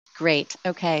Great.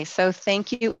 Okay. So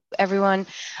thank you, everyone.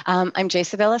 I'm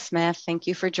Jasabella Smith. Thank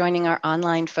you for joining our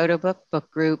online Photobook book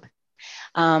group.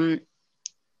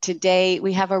 Today,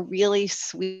 we have a really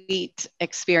sweet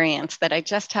experience that I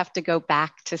just have to go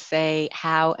back to say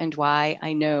how and why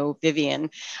I know Vivian,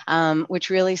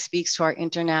 which really speaks to our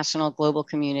international global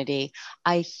community.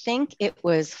 I think it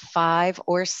was 5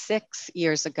 or 6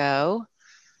 years ago.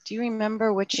 Do you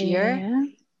remember which year? Yeah,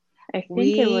 I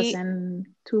think it was We in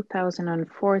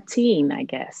 2014, I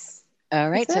guess. All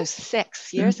Is right, so it?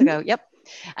 6 years Mm-hmm. ago. Yep.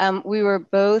 We were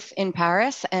both in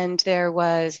Paris, and there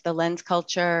was the Lens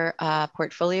Culture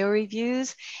portfolio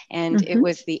reviews, and it Mm-hmm.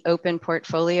 was the open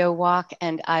portfolio walk.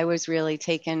 And I was really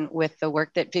taken with the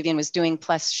work that Vivian was doing.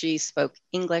 Plus, she spoke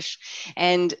English,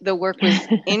 and the work was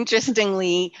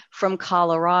interestingly from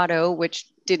Colorado, which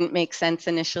didn't make sense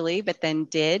initially, but then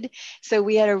did. So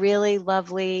we had a really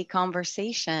lovely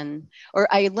conversation, or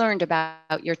I learned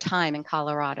about your time in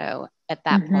Colorado at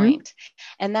that Mm-hmm. point.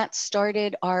 And that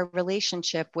started our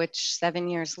relationship, which 7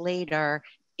 years later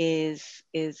is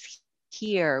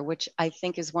here, which I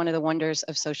think is one of the wonders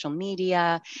of social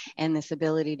media and this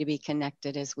ability to be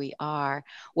connected as we are.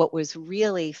 What was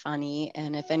really funny,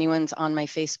 and if anyone's on my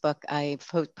Facebook, I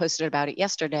posted about it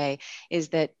yesterday, is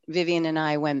that Vivian and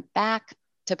I went back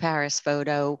to Paris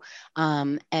Photo,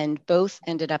 and both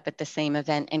ended up at the same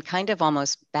event and kind of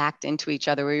almost backed into each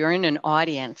other. We were in an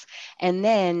audience. And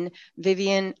then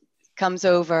Vivian comes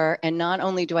over, and not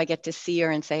only do I get to see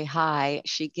her and say hi,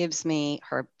 she gives me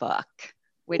her book,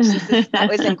 which that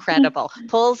was incredible.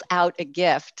 Pulls out a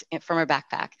gift from her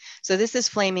backpack. So this is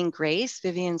Flaming Grace,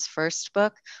 Vivian's first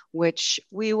book, which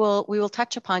we will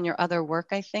touch upon your other work,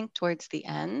 I think, towards the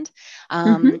end.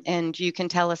 Mm-hmm. And you can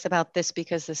tell us about this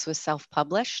because this was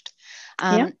self-published.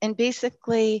 Yeah. And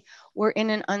basically, we're in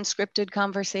an unscripted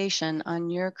conversation on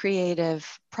your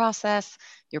creative process,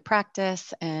 your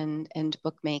practice, and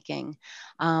bookmaking.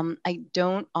 I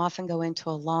don't often go into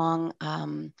a long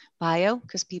bio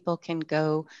because people can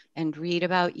go and read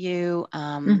about you.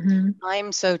 Mm-hmm.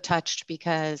 I'm so touched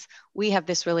because we have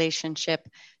this relationship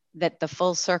that the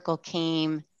full circle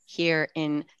came here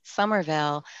in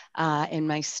Somerville in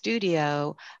my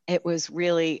studio. It was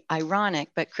really ironic,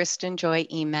 but Kristen Joy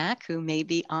Emack, who may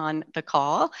be on the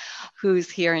call,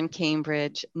 who's here in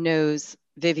Cambridge, knows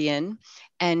Vivian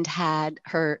and had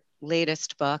her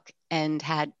latest book and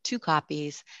had 2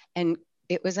 copies. And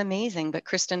it was amazing. But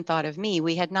Kristen thought of me.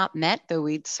 We had not met, though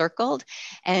we'd circled.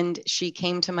 And she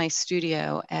came to my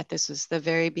studio this was the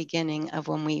very beginning of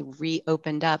when we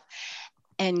reopened up,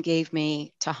 and gave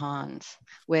me to Hans,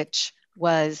 which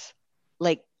was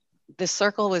like the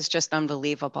circle was just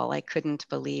unbelievable. I couldn't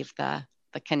believe the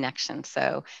connection.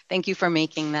 So thank you for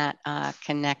making that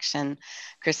connection,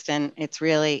 Kristen.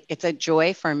 It's a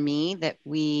joy for me that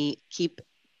we keep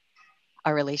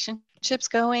our relationships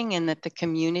going and that the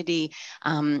community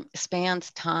spans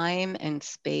time and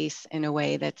space in a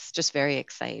way that's just very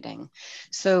exciting.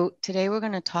 So today we're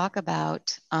going to talk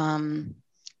about to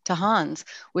Hans,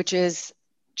 which is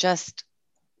just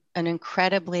an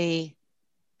incredibly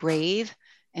brave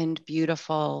and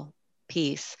beautiful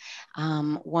piece.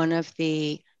 One of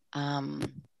the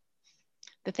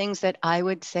things that I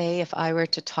would say if I were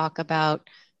to talk about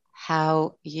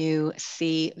how you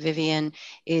see Vivian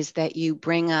is that you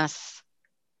bring us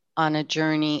on a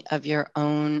journey of your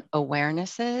own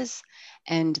awarenesses,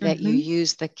 and that you Mm-hmm.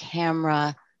 use the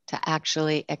camera to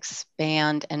actually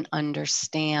expand and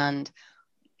understand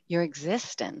your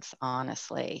existence,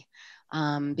 honestly.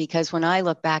 Because when I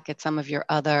look back at some of your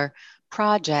other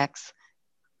projects,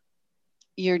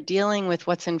 you're dealing with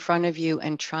what's in front of you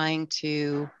and trying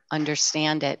to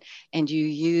understand it. And you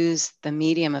use the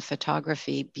medium of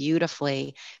photography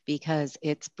beautifully because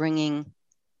it's bringing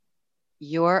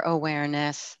your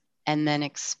awareness and then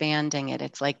expanding it.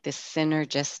 It's like this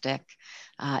synergistic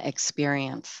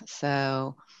experience.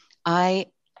 So I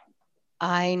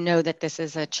I know that this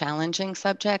is a challenging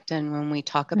subject. And when we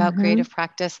talk about Mm-hmm. creative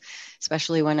practice,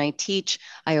 especially when I teach,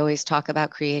 I always talk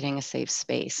about creating a safe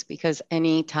space, because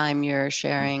anytime you're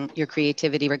sharing your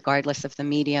creativity, regardless of the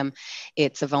medium,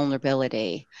 it's a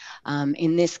vulnerability.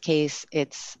 In this case,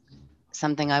 it's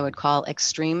something I would call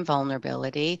extreme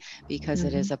vulnerability because it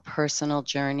Mm-hmm. is a personal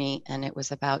journey, and it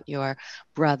was about your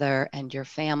brother and your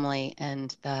family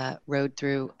and the road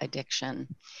through addiction.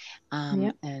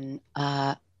 Yeah. And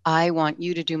I want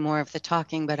you to do more of the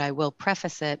talking, but I will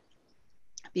preface it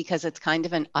because it's kind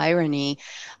of an irony.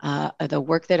 The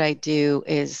work that I do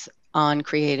is on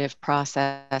creative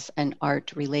process and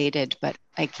art related, but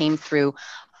I came through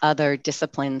other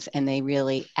disciplines and they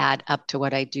really add up to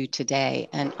what I do today.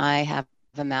 And I have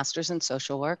a master's in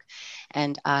social work,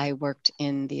 and I worked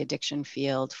in the addiction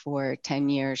field for 10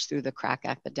 years through the crack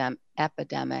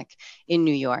epidemic in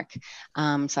New York.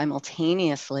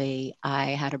 Simultaneously,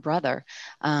 I had a brother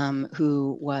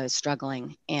who was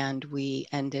struggling, and we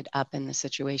ended up in the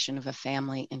situation of a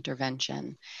family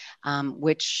intervention,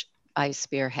 which I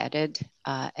spearheaded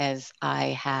as I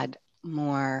had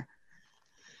more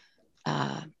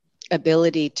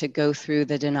ability to go through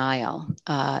the denial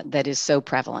that is so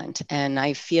prevalent. And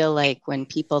I feel like when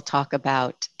people talk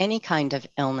about any kind of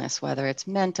illness, whether it's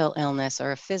mental illness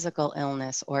or a physical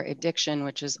illness or addiction,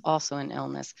 which is also an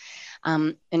illness,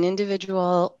 an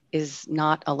individual is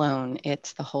not alone.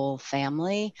 It's the whole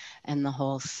family and the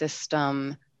whole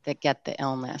system that get the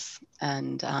illness.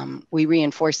 And we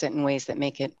reinforce it in ways that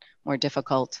make it more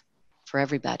difficult for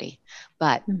everybody,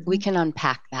 but we can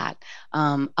unpack that.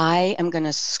 I am going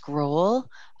to scroll.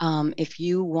 If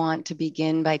you want to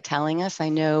begin by telling us, I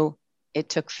know it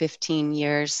took 15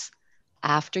 years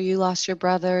after you lost your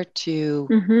brother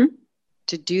to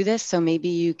do this, so maybe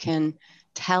you can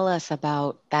tell us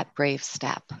about that brave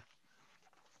step.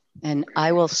 And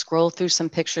I will scroll through some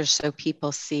pictures so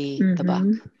people see the book.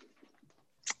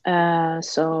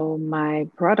 So my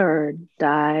brother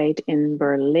died in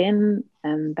Berlin,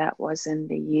 and that was in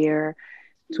the year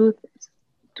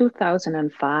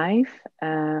 2005.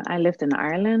 I lived in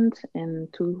Ireland in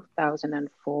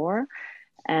 2004,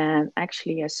 and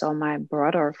actually I saw my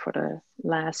brother for the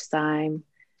last time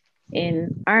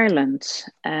in Ireland,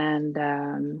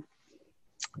 and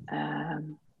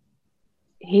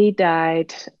he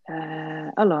died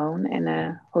alone in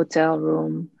a hotel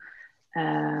room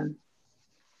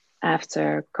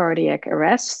after cardiac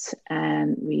arrest,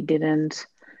 and we didn't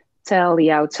tell the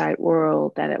outside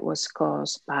world that it was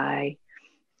caused by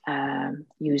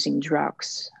using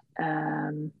drugs.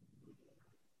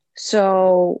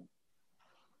 So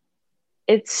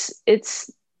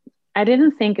it's I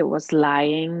didn't think it was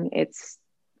lying. It's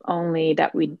only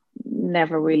that we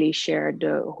never really shared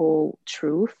the whole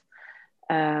truth,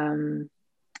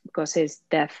 because his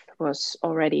death was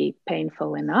already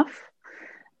painful enough.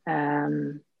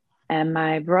 And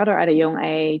my brother at a young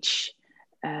age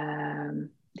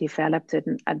developed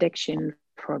an addiction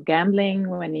for gambling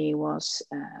when he was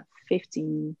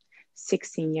 15,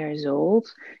 16 years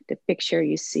old. The picture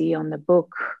you see on the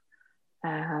book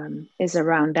is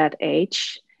around that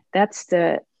age. That's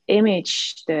the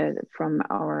image from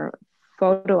our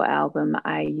photo album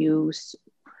I used,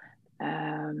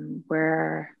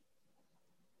 where,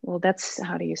 well, that's,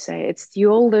 how do you say, it's the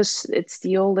oldest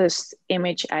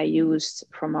image I used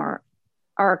from our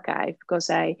archive,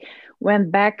 because I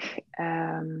went back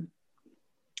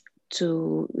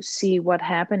to see what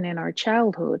happened in our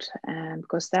childhood, and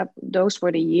because those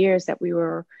were the years that we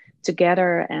were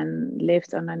together and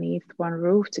lived underneath one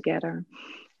roof together.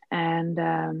 And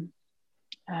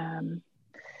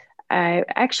I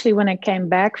actually, when I came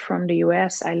back from the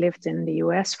US, I lived in the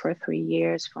US for 3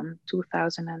 years, from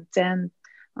 2010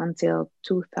 until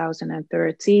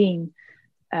 2013.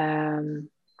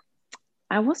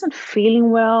 I wasn't feeling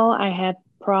well. I had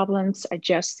problems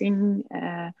adjusting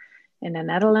in the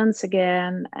Netherlands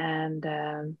again, and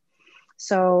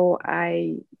so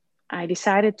I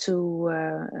decided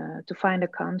to find a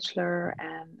counselor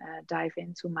and dive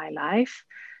into my life.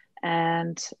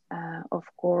 And of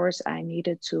course, I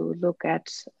needed to look at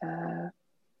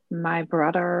my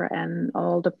brother and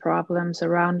all the problems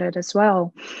around it as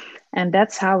well. And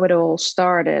that's how it all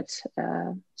started.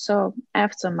 So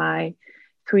after my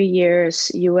 3 years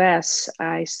US,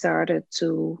 I started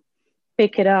to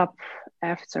pick it up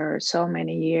after so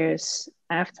many years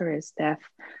after his death.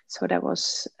 So that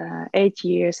was 8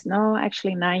 years, no,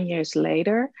 actually 9 years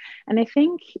later. And I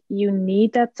think you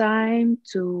need that time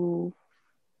to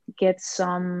get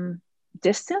some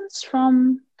distance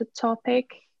from the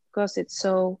topic, because it's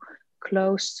so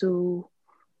close to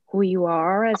who you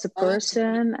are as a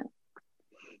person.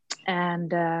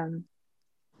 And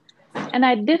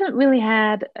I didn't really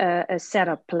had a set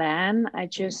up plan. I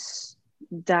just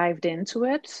dived into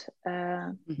it.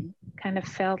 Kind of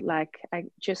felt like I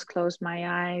just closed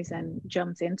my eyes and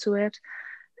jumped into it.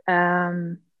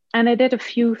 And I did a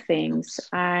few things.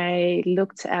 I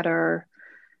looked at our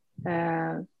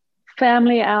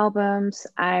family albums.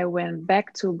 I went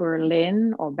back to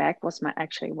Berlin, or back was my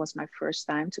first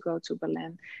time to go to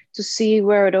Berlin to see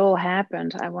where it all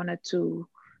happened. I wanted to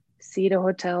see the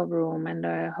hotel room and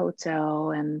the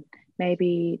hotel, and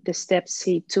maybe the steps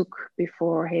he took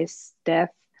before his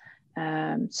death.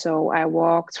 So I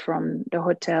walked from the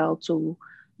hotel to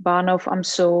Bahnhof am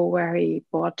Zoll, where he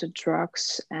bought the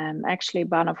drugs. And actually,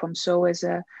 Bahnhof am Zoll is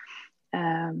a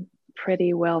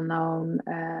pretty well-known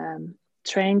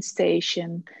train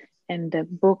station in the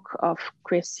book of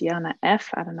Christiana F.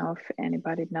 I don't know if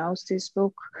anybody knows this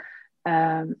book.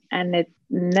 And it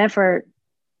never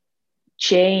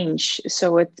changed.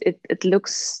 So it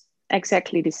looks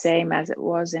exactly the same as it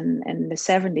was in the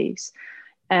 70s.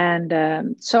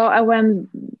 And so I went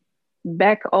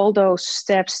back all those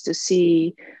steps to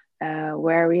see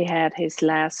where we had his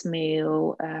last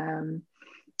meal.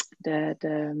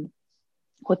 The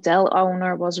hotel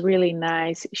owner was really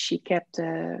nice. She kept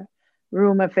a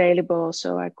room available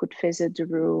so I could visit the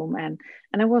room. And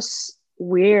it was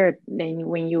weird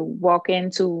when you walk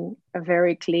into a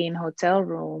very clean hotel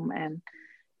room and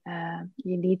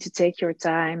you need to take your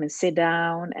time and sit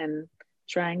down and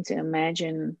trying to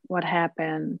imagine what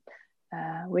happened,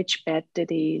 which bed did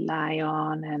he lie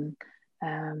on,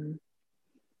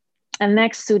 and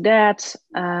next to that,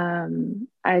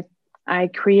 I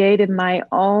created my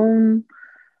own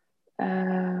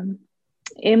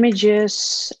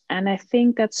images, and I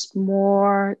think that's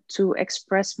more to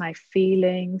express my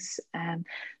feelings. And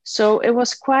so it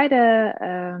was quite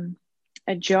a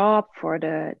job for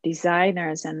the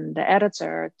designers and the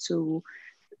editor to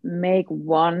make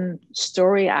one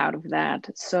story out of that.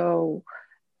 So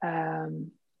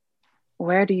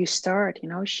where do you start?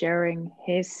 Sharing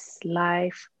his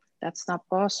life, that's not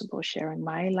possible. Sharing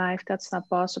my life, that's not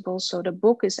possible. So the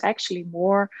book is actually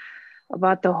more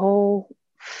about the whole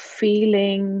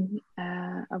feeling,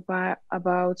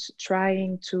 about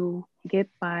trying to get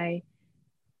my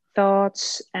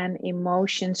thoughts and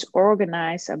emotions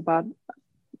organized about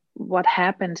what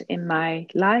happened in my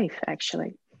life,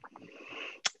 actually.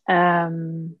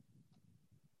 And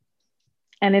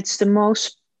it's the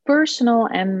most personal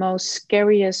and most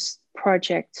scariest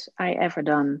project I ever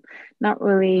done. Not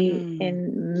really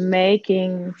in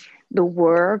making the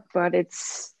work, but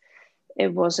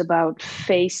it was about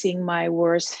facing my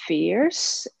worst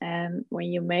fears. And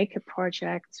when you make a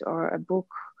project or a book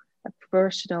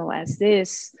personal as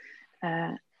this,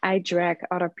 I drag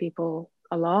other people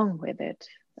along with it.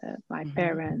 My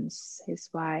parents, his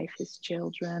wife, his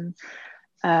children.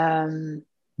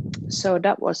 So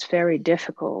that was very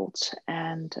difficult.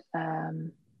 And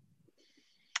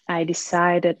I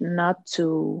decided not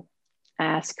to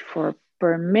ask for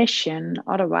permission.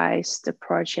 Otherwise, the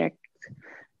project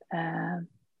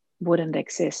wouldn't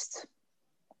exist.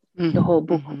 The whole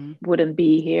book wouldn't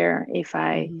be here if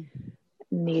I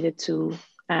needed to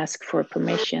ask for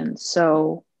permission.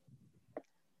 So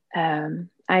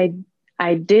I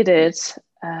did it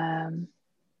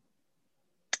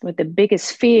with the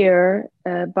biggest fear,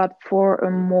 but for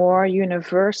a more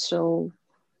universal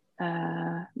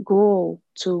goal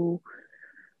to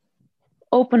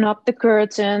open up the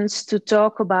curtains, to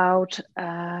talk about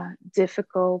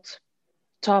difficult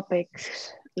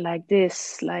topics like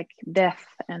this, like death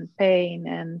and pain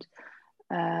and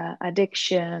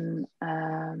addiction,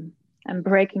 and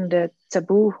breaking the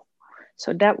taboo.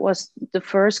 So that was the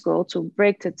first goal, to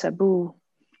break the taboo.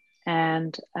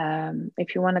 And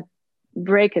if you want to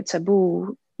break a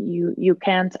taboo, you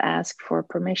can't ask for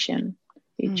permission.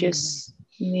 You just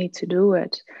need to do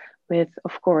it with,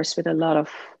 of course, with a lot of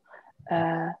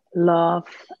love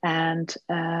and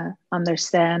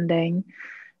understanding.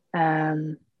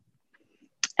 And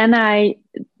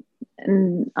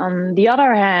on the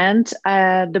other hand,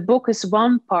 the book is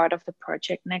one part of the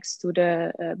project. Next to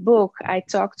the book, I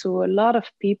talked to a lot of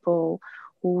people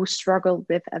who struggled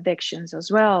with addictions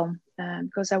as well,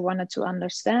 because I wanted to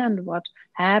understand what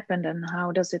happened and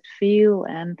how does it feel.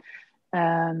 And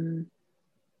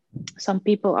some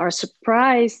people are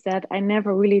surprised that I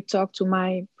never really talked to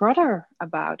my brother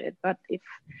about it. But if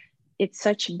it's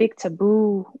such a big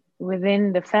taboo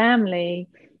within the family,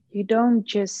 you don't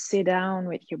just sit down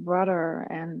with your brother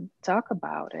and talk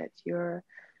about it. You're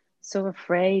so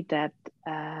afraid that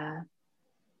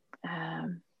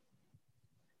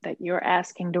that you're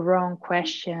asking the wrong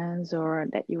questions, or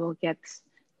that you will get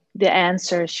the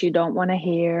answers you don't want to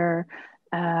hear.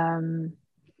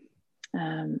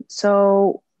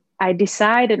 So I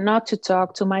decided not to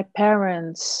talk to my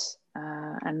parents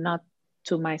and not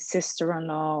to my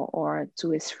sister-in-law or to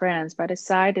his friends, but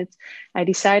I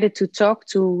decided to talk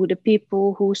to the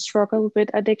people who struggle with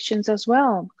addictions as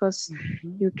well, because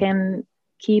you can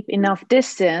keep enough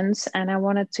distance. And I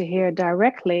wanted to hear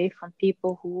directly from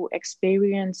people who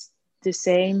experience the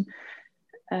same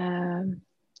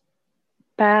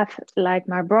path like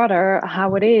my brother,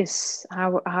 how it is,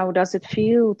 how does it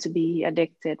feel to be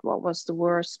addicted, what was the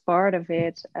worst part of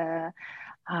it,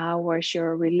 how was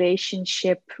your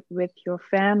relationship with your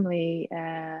family,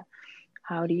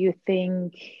 how do you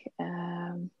think,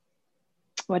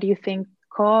 what do you think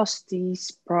caused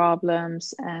these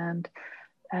problems, and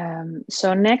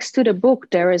So next to the book,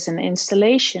 there is an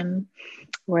installation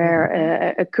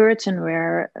where a curtain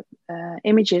where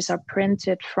images are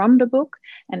printed from the book,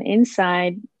 and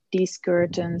inside these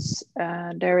curtains,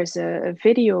 there is a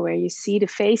video where you see the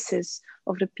faces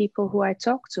of the people who I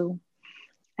talk to,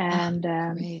 and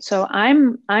so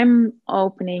I'm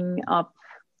opening up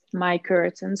my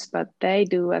curtains, but they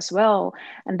do as well.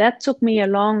 And that took me a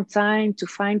long time to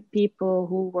find people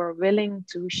who were willing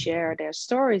to share their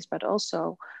stories, but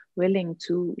also willing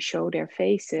to show their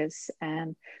faces.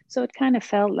 And so it kind of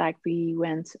felt like we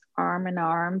went arm in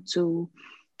arm to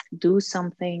do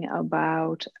something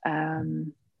about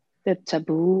the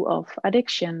taboo of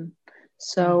addiction.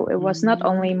 So it was not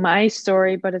only my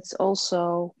story, but it's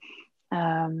also,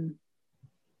 well,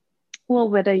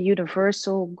 with a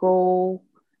universal goal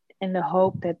in the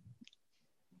hope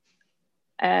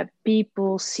that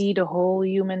people see the whole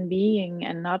human being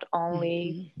and not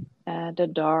only the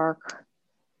dark,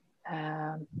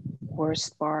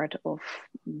 worst part of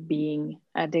being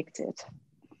addicted.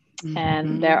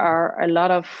 And there are a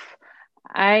lot of,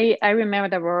 I remember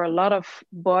there were a lot of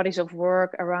bodies of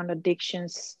work around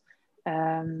addictions.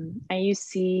 And you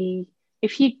see,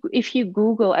 if you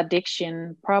Google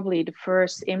addiction, probably the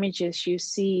first images you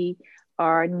see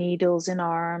are needles in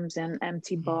arms and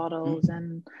empty bottles.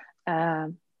 And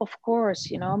of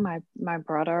course, you know, my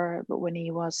brother, when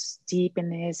he was deep in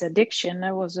his addiction,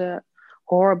 it was a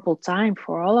horrible time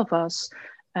for all of us.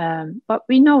 But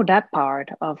we know that part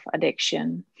of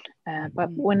addiction. But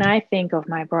when I think of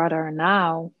my brother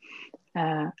now,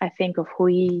 I think of who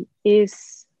he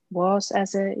was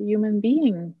as a human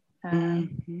being,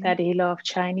 that he loved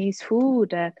Chinese food,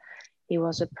 that he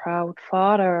was a proud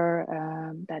father,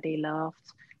 that he loved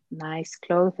nice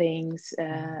clothing,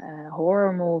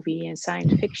 horror movie and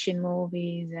science fiction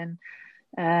movies,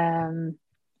 and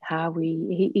how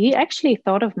he actually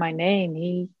thought of my name.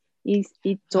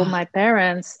 He told my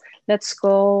parents, let's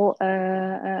call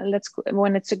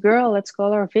when it's a girl, let's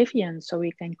call her Vivian, so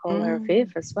we can call her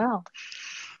Viv as well.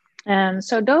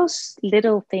 So those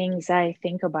little things I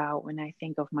think about when I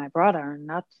think of my brother,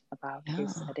 not about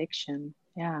his addiction.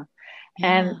 Yeah.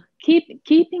 And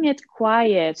keeping it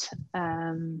quiet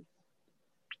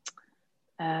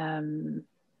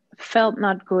felt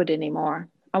not good anymore.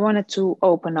 I wanted to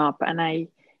open up, and I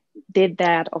did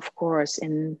that, of course,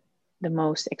 in the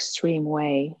most extreme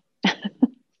way.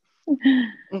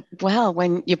 Well,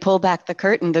 when you pull back the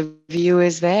curtain, the view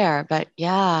is there. But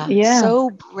yeah, so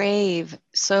brave,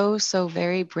 so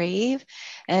very brave,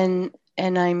 and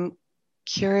I'm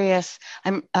curious.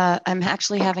 I'm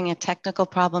actually having a technical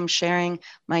problem sharing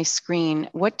my screen.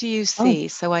 What do you see,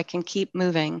 so I can keep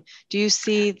moving? Do you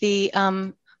see the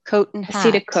coat and hat? I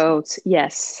see the coat.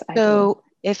 Yes, I do.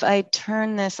 If I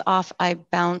turn this off, I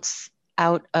bounce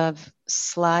out of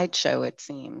slideshow, it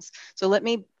seems. So let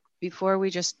me, before we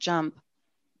just jump,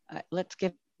 let's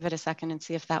give it a second and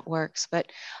see if that works.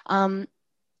 But I'm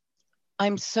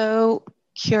so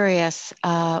curious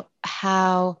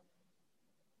how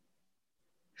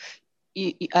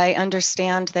I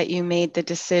understand that you made the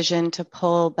decision to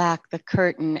pull back the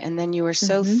curtain, and then you were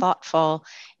so thoughtful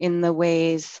in the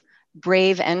ways,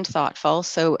 brave and thoughtful.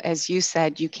 So as you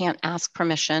said, you can't ask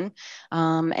permission,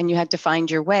 and you had to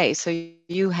find your way. So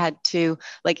you had to,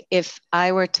 like, if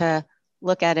I were to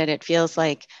look at it, it feels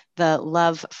like the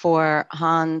love for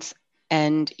Hans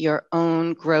and your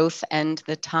own growth and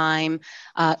the time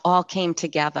all came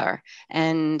together,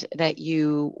 and that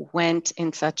you went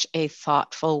in such a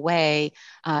thoughtful way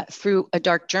through a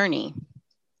dark journey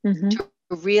to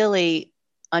really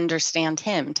understand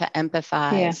him, to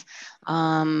empathize,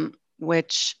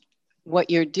 which what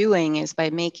you're doing is,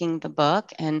 by making the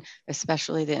book and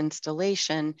especially the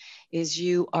installation, is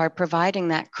you are providing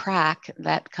that crack,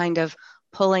 that kind of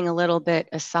pulling a little bit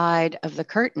aside of the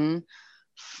curtain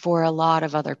for a lot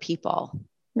of other people.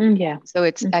 So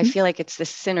it's, I feel like it's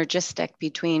this synergistic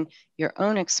between your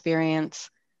own experience,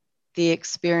 the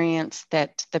experience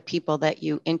that the people that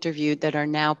you interviewed that are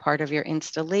now part of your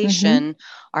installation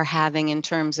are having in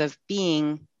terms of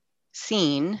being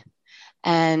seen,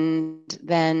 and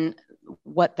then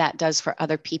what that does for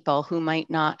other people who might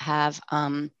not have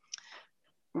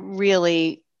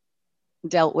really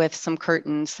dealt with some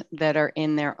curtains that are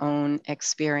in their own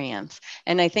experience.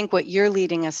 And I think what you're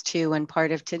leading us to, and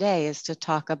part of today, is to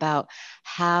talk about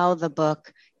how the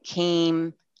book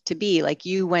came to be. Like,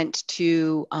 you went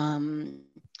to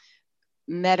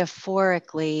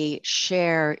metaphorically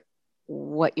share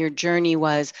what your journey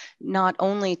was, not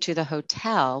only to the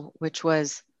hotel, which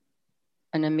was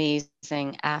an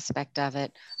amazing aspect of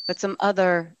it, but some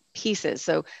other pieces.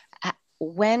 So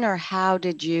when or how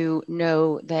did you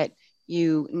know that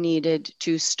you needed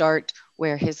to start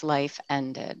where his life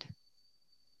ended?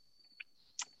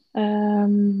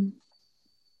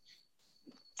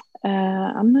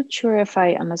 I'm not sure if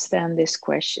I understand this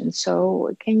question. So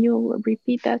can you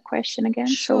repeat that question again?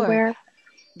 So Sure. where?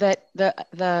 That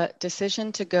the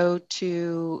decision to go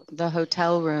to the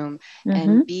hotel room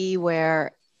Mm-hmm. and be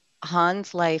where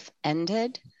Hans' life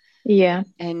ended, Yeah.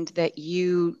 and that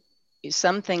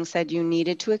something said you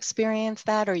needed to experience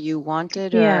that, or you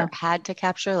wanted Yeah. or had to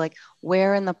capture, like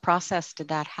where in the process did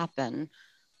that happen?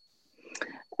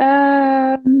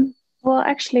 Well,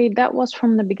 actually, that was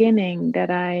from the beginning that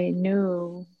I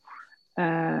knew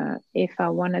if I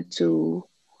wanted to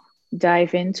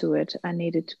dive into it, I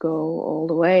needed to go all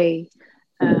the way.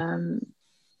 Um,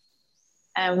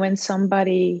 and when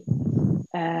somebody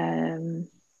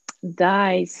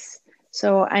dies,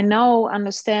 so I now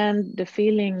understand the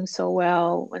feeling so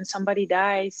well. When somebody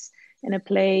dies in a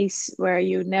place where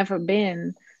you've never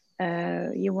been,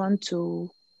 you want to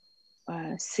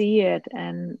see it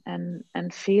and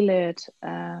feel it,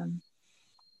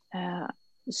 uh,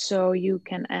 so you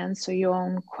can answer your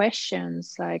own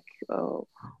questions like, oh,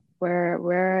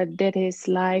 where did his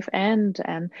life end?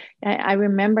 And I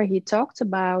remember he talked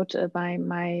about,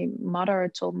 my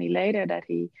mother told me later that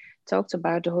he talked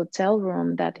about the hotel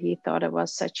room, that he thought it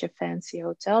was such a fancy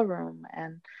hotel room,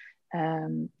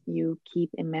 and you keep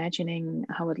imagining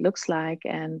how it looks like,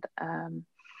 and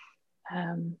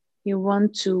you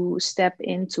want to step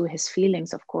into his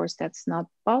feelings. Of course, that's not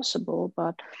possible,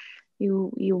 but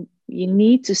you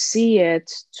need to see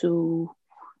it to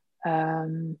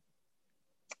um,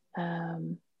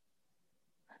 um,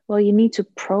 well, you need to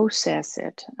process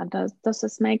it. Does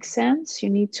this make sense? You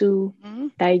need to Mm-hmm.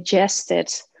 digest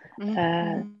it,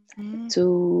 uh, Mm-hmm.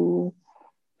 to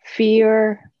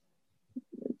fear,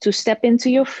 to step into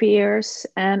your fears.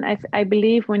 And I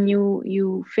believe when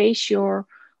you face your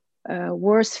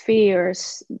worst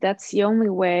fears, that's the only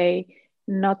way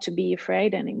not to be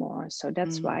afraid anymore. So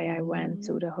that's why I went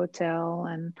to the hotel.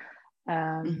 And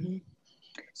Mm-hmm.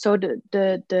 so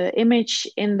the image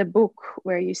in the book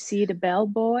where you see the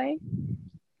bellboy.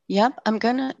 Yep, I'm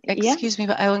gonna, Yeah. excuse me,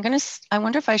 but I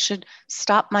wonder if I should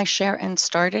stop my share and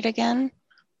start it again.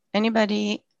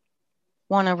 Anybody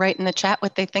want to write in the chat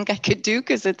what they think I could do?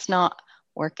 Because it's not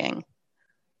working.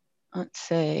 Let's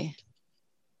see.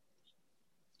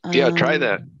 Yeah, try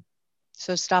that.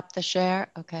 So stop the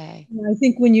share. Okay. I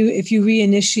think if you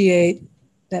reinitiate,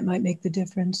 that might make the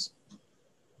difference.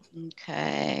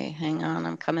 Okay, hang on.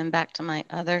 I'm coming back to my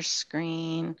other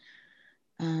screen.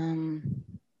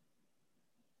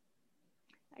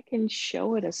 I can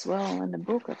show it as well in the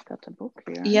book. I've got the book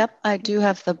here. Yep, I do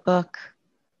have the book.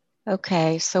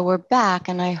 Okay, so we're back,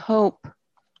 and I hope,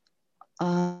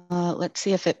 let's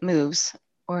see if it moves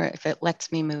or if it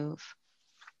lets me move.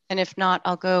 And if not,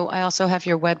 I'll go. I also have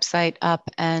your website up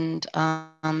and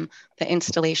the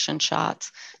installation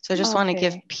shots. So I just want to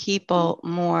give people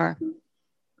more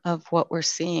of what we're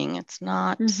seeing. It's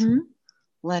not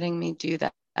letting me do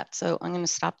that. So I'm going to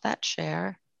stop that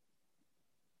share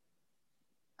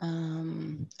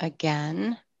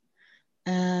again.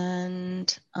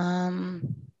 And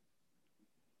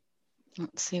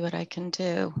let's see what I can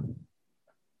do.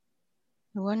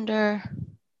 I wonder.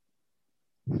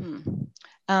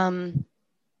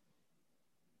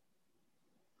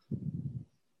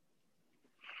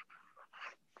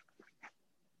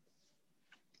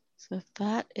 So if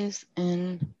that is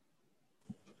in,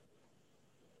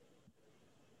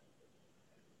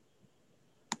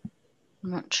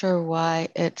 I'm not sure why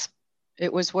it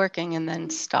was working and then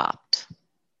stopped.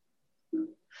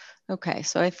 Okay,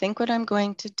 so I think what I'm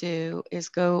going to do is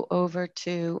go over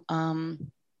to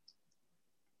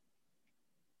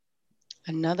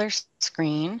another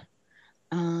screen.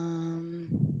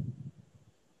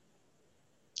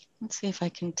 Let's see if I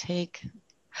can take,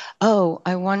 oh,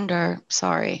 I wonder,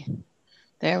 sorry.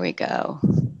 There we go.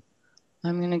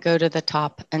 I'm going to go to the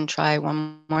top and try one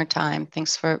more time.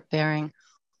 Thanks for bearing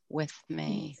with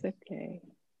me. It's okay.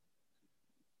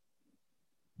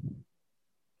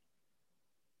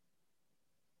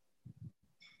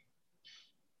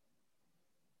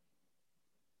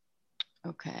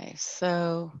 Okay,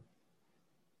 so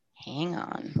hang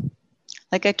on.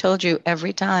 Like I told you,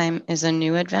 every time is a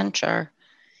new adventure.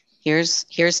 Here's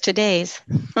today's.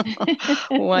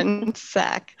 One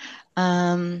sec.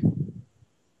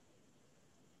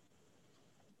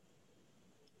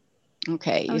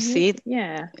 Okay, you see,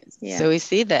 yeah. So we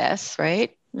see this,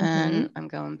 right? And I'm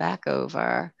going back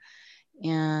over,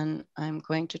 and I'm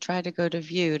going to try to go to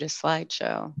view to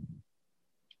slideshow.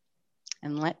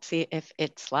 And let's see if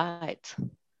it slides.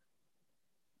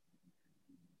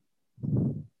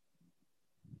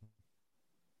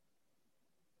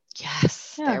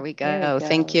 Yeah, There we there you go.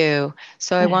 Thank go. you.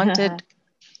 So I wanted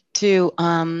to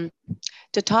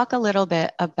talk a little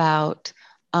bit about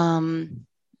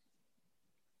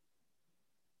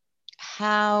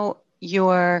how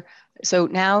so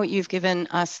now you've given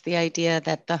us the idea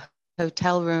that the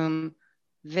hotel room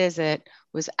visit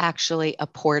was actually a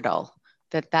portal,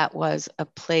 that was a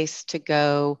place to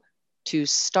go to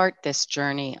start this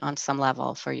journey on some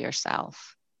level for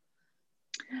yourself.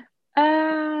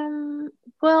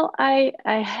 Well, I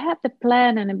had the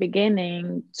plan in the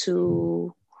beginning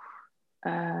to,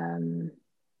 well,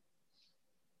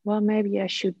 maybe I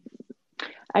should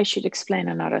explain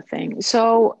another thing.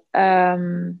 So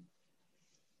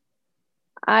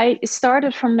I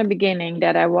started from the beginning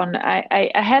that I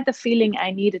had the feeling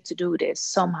I needed to do this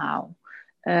somehow.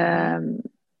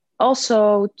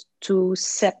 Also to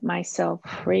set myself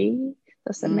free.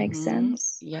 Does that make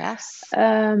sense? Yes.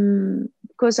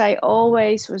 Because I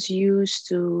always was used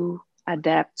to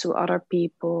adapt to other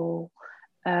people,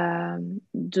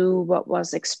 do what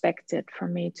was expected for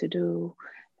me to do.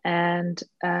 And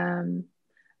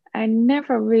I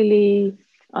never really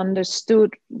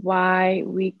understood why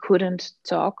we couldn't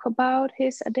talk about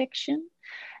his addiction.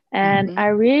 And I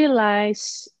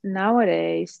realize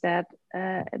nowadays that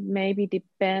it maybe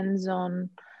depends on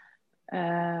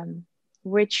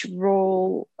which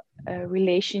role,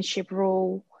 relationship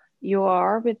role you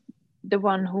are with the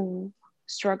one who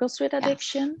struggles with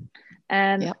addiction. Yes.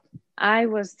 And I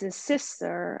was the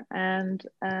sister, and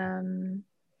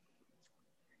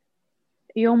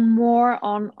you're more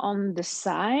on the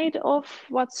side of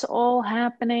what's all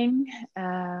happening.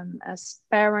 As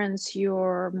parents,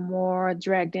 you're more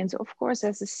dragged into, of course,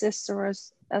 as a sister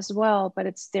as well, but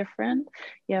it's different.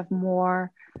 You have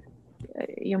more,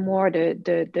 you're more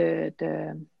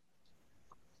the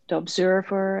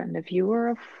observer and the viewer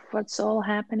of what's all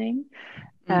happening.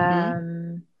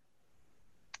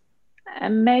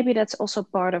 And maybe that's also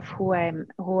part of who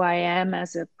I am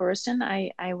as a person.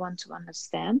 I want to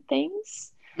understand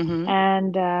things.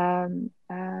 And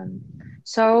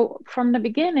so from the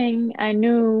beginning, I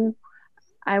knew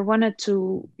I wanted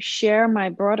to share my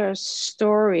brother's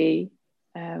story,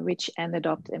 which ended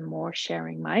up in more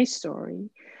sharing my story,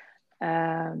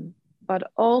 but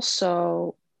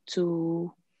also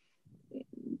to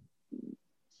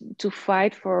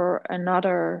fight for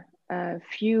another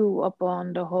view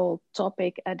upon the whole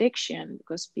topic addiction,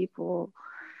 because people,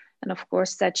 and of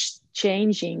course that's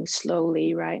changing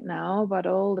slowly right now, but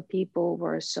all the people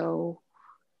were so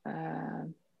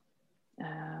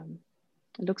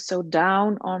looked so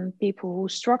down on people who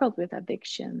struggled with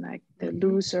addiction, like the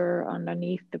loser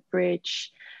underneath the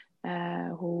bridge,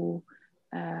 who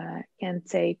can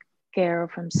take care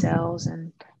of themselves.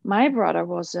 And my brother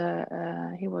was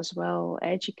he was well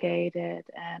educated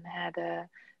and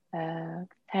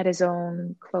had his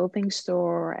own clothing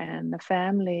store and a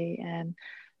family, and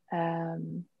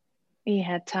he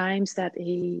had times that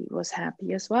he was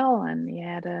happy as well, and he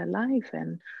had a life,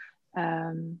 and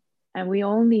we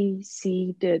only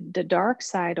see the dark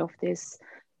side of this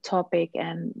topic.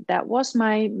 And that was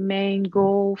my main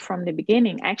goal from the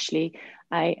beginning. Actually,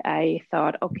 I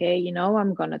thought, okay,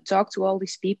 I'm going to talk to all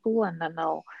these people, and then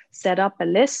I'll set up a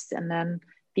list, and then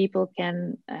people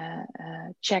can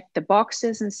check the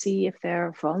boxes and see if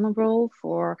they're vulnerable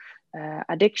for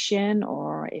addiction,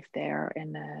 or if they're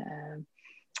in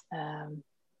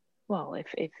well,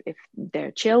 if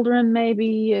they're children,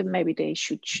 maybe they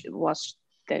should watch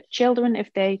their children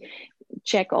if they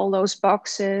check all those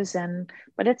boxes.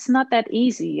 But it's not that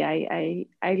easy. I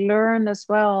learned as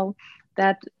well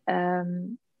that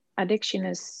addiction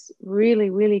is really,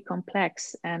 really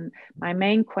complex. And my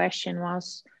main question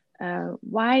was,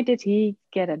 why did he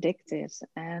get addicted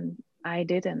and I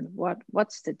didn't?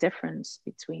 What's the difference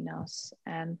between us?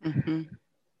 And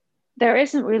there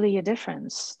isn't really a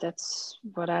difference. That's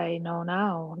what I know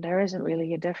now. There isn't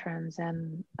really a difference.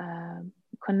 And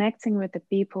connecting with the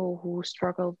people who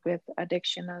struggled with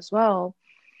addiction as well,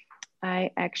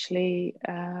 I actually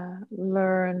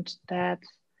learned that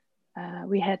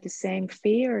we had the same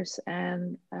fears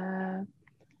and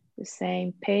the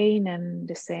same pain and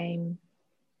the same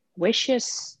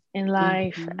wishes in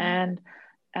life. And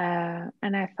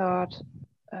I thought,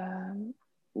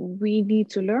 we need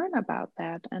to learn about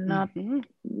that and not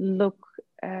look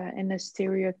in a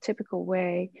stereotypical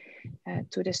way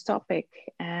to this topic.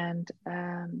 And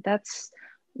that's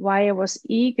why I was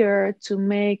eager to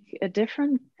make a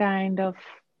different kind of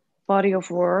body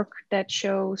of work that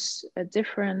shows a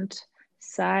different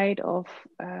side of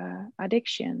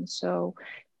addiction. So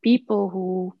people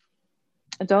who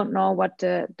don't know what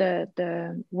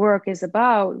the work is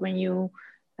about, when you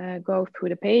go through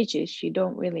the pages, you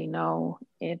don't really know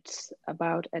it's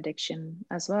about addiction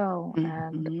as well.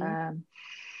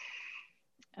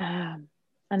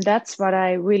 And that's what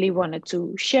I really wanted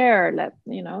to share. That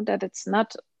that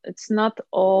it's not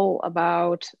all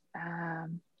about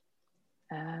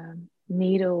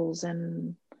needles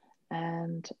and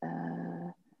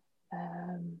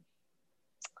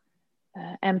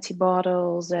empty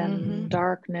bottles and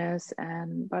darkness,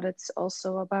 but it's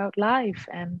also about life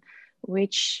and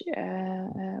which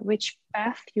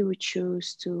path you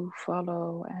choose to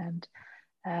follow. And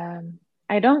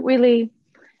I don't really.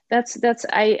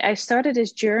 I started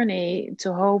this journey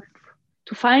to hope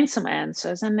to find some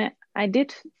answers, and I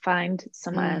did find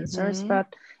some answers,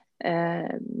 but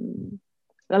a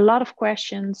lot of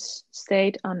questions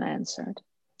stayed unanswered.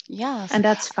 Yes. And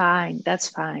that's fine. That's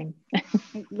fine.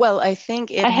 Well, I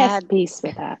think I had peace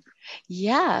with that.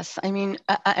 Yes. I mean,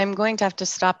 I'm going to have to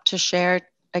stop to share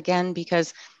again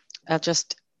because I'll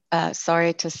just,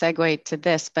 sorry to segue to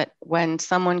this, but when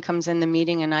someone comes in the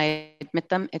meeting and I admit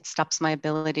them, it stops my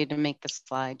ability to make the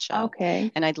slideshow.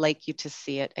 Okay. And I'd like you to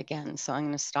see it again. So I'm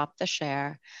going to stop the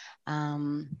share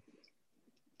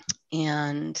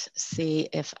and see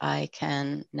if I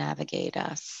can navigate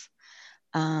us.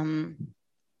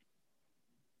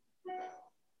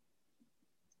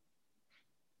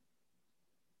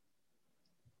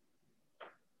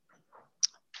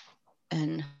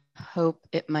 And hope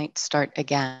it might start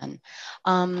again.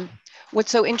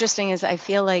 What's so interesting is I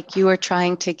feel like you are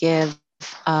trying to give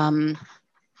the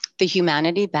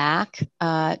humanity back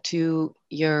to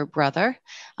your brother.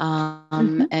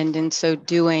 And in so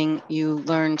doing, you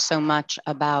learn so much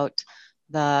about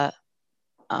the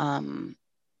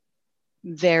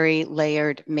very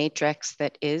layered matrix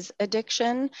that is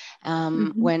addiction.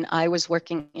 When I was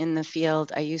working in the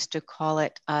field, I used to call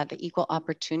it the equal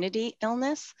opportunity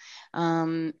illness.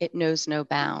 It knows no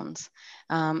bounds.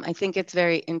 I think it's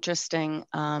very interesting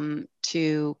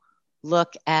to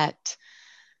look at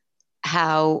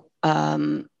how,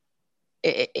 in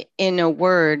a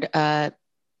word,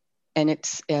 and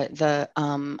it's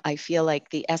I feel like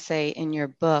the essay in your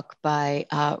book by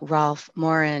Ralph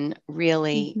Morin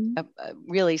really,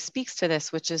 really speaks to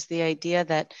this, which is the idea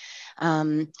that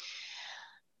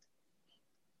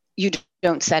you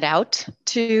don't set out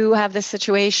to have this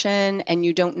situation and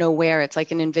you don't know where. It's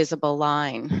like an invisible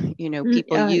line.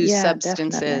 People use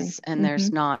substances and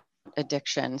there's not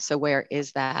addiction. So where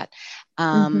is that?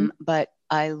 But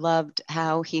I loved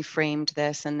how he framed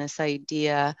this, and this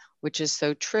idea, which is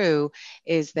so true,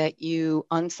 is that you,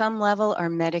 on some level, are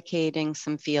medicating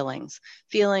some feelings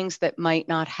that might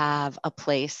not have a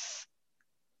place,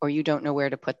 or you don't know where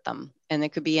to put them. And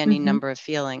it could be any number of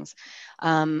feelings.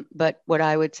 But what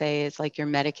I would say is like you're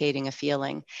medicating a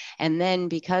feeling. And then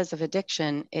because of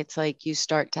addiction, it's like you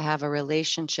start to have a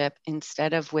relationship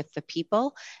instead of with the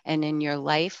people and in your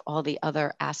life, all the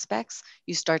other aspects,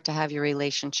 you start to have your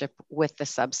relationship with the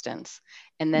substance.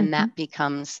 And then that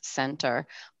becomes center.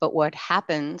 But what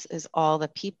happens is all the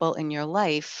people in your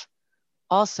life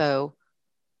also,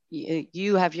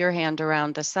 you have your hand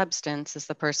around the substance as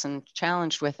the person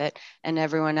challenged with it, and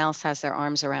everyone else has their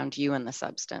arms around you and the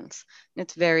substance. And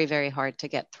it's very, very hard to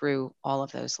get through all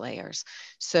of those layers.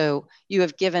 So you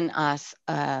have given us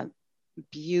a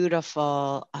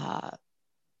beautiful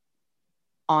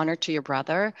honor to your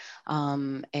brother,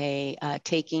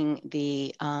 taking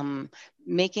the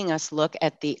making us look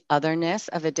at the otherness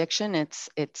of addiction.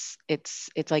 It's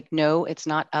like, no, it's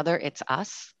not other, it's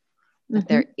us. That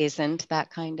there isn't that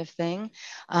kind of thing.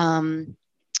 And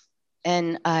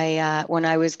I, when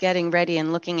I was getting ready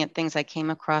and looking at things, I came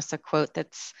across a quote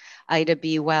that's Ida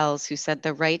B. Wells, who said,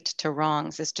 "The right to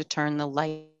wrongs is to turn the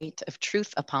light of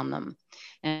truth upon them."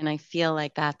 And I feel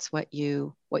like that's what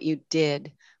you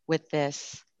did with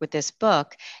this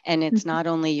book. And it's not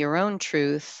only your own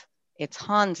truth, it's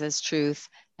Hans's truth,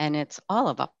 and it's all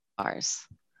of ours.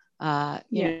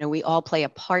 We all play a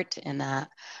part in that.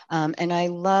 And I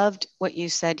loved what you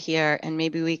said here, and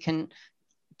maybe we can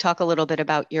talk a little bit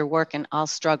about your work, and I'll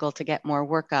struggle to get more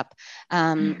work up.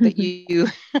 But you,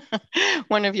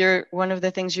 one of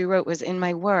the things you wrote was, "In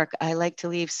my work, I like to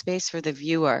leave space for the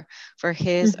viewer, for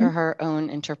his or her own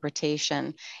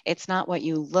interpretation. It's not what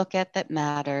you look at that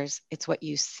matters, it's what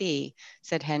you see,"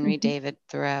 said Henry David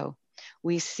Thoreau.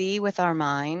 "We see with our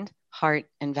mind, heart,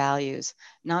 and values,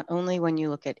 not only when you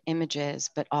look at images,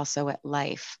 but also at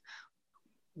life.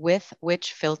 With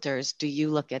which filters do you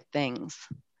look at things?"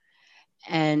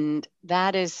 And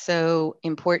that is so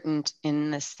important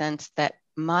in the sense that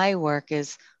my work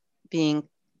is being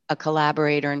a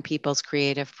collaborator in people's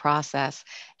creative process.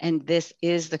 And this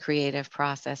is the creative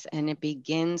process. And it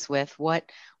begins with what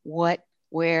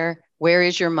where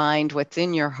is your mind, what's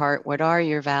in your heart, what are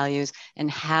your values,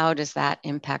 and how does that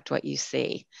impact what you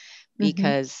see?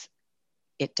 Because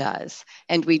it does.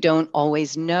 And we don't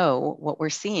always know what we're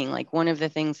seeing. Like one of the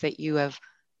things that you have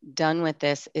done with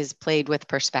this is played with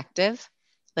perspective.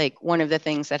 Like one of the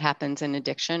things that happens in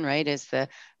addiction, right, is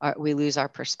we lose our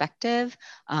perspective.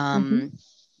 And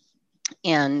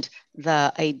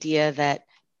the idea that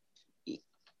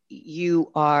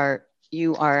you are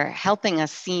helping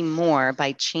us see more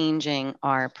by changing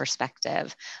our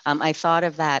perspective. I thought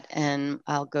of that, and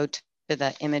I'll go to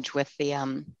the image with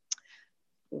the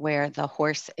where the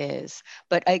horse is.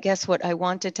 But I guess what I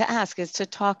wanted to ask is to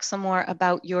talk some more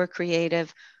about your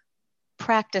creative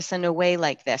practice in a way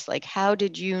like this. Like how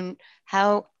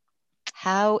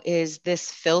is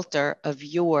this filter of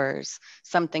yours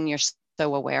something you're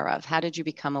so aware of? How did you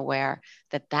become aware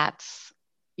that that's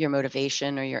your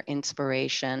motivation or your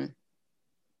inspiration?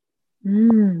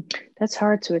 That's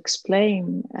hard to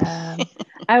explain. Yeah,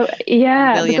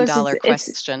 $1 million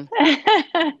question.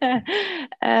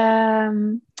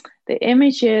 The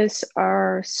images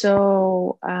are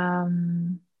so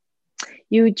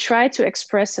you try to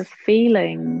express a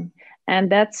feeling,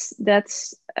 and that's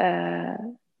I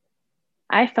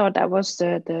thought that was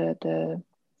the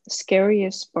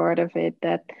scariest part of it,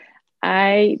 that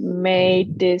I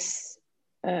made this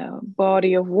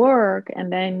body of work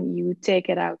and then you take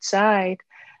it outside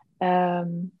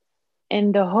in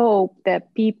the hope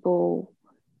that people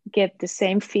get the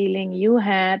same feeling you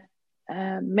had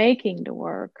making the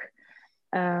work.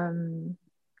 And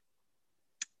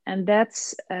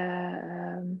that's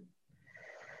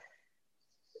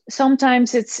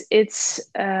sometimes it's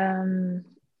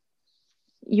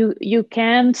you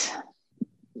can't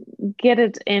get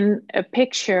it in a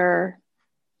picture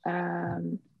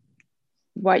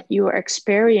what you're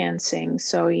experiencing,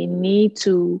 so you need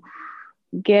to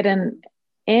get an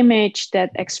image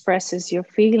that expresses your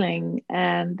feeling.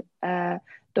 And the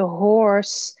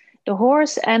horse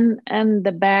and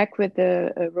the bag with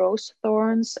the rose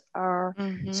thorns are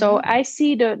so I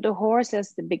see the horse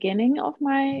as the beginning of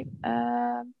my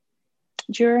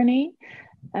journey.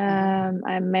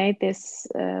 I made this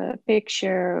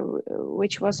picture,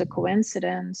 which was a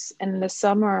coincidence, in the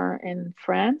summer in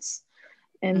France,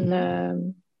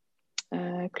 in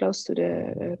close to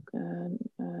the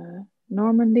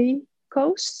Normandy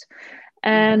coast.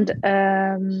 And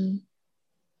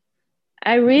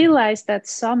I realized that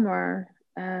summer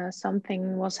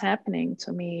something was happening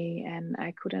to me and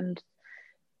I couldn't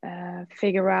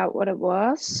figure out what it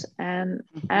was. And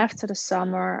after the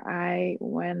summer, I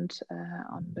went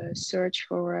on the search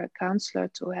for a counselor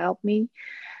to help me.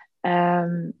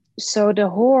 So the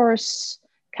horse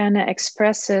kind of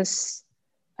expresses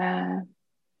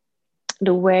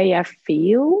the way I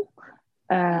feel,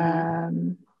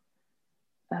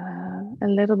 a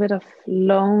little bit of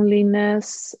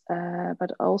loneliness,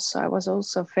 but also I was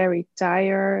also very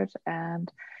tired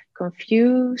and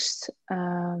confused.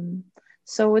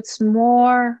 So it's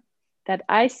more that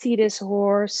I see this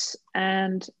horse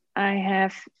and I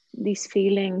have these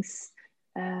feelings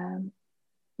that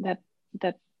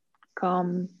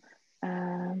come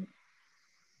on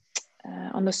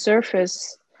the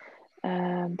surface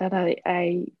that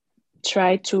I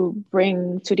try to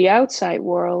bring to the outside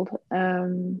world.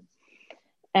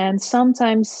 And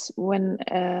sometimes when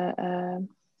a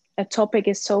topic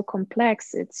is so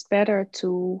complex, it's better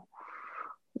to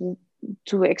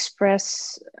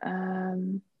express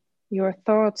your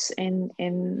thoughts in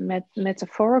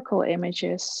metaphorical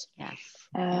images. Yes.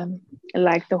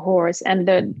 Like the horse. And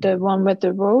the one with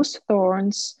the rose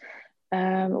thorns,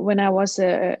 when I was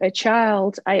a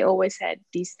child, I always had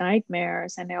these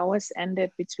nightmares and they always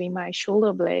ended between my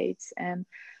shoulder blades. And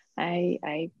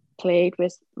I played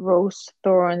with rose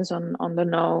thorns on the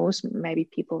nose. Maybe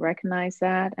people recognize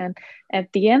that. And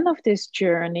at the end of this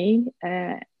journey,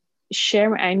 I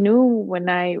knew when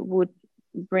I would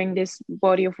bring this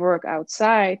body of work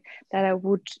outside that I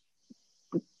would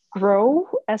grow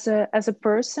as a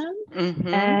person.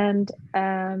 And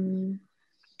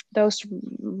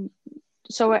the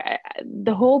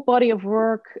whole body of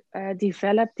work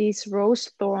developed these rose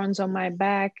thorns on my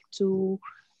back to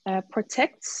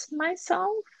protect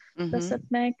myself. Does that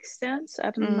make sense?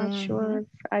 I'm not sure if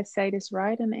I say this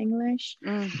right in English.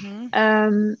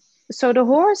 So the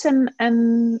horse and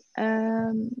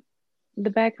the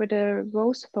back with the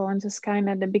rose thorns is kind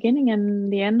of the beginning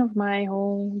and the end of my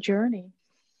whole journey.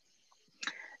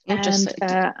 And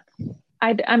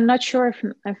I'm not sure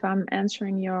if I'm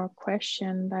answering your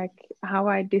question, like how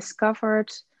I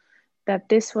discovered that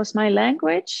this was my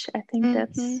language. I think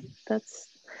that's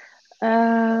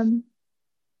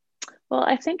Well,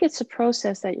 I think it's a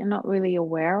process that you're not really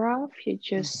aware of. You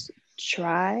Mm. just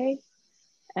try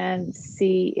and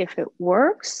see if it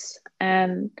works.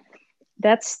 And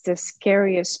that's the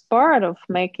scariest part of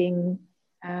making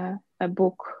a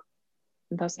book.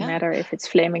 It doesn't Yeah. matter if it's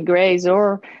Flaming Grace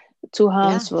or Two Yeah.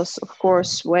 Hands was, of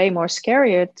course, way more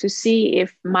scarier to see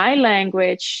if my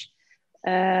language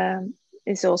um,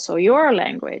 is also your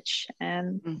language.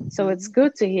 And so it's Mm-hmm.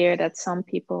 good to hear that some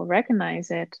people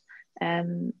recognize it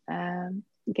and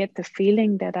get the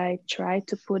feeling that I try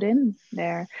to put in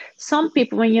there. Some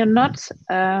people, when you're not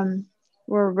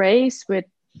were raised with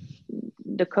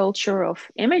the culture of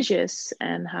images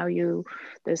and how you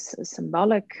this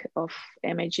symbolic of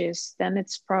images, then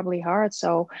it's probably hard.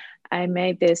 So I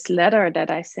made this letter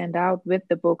that I send out with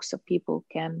the book so people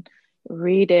can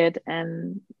read it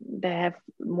and they have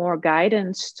more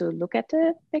guidance to look at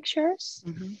the pictures.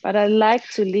 Mm-hmm. But I like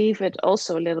to leave it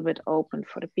also a little bit open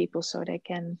for the people so they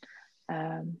can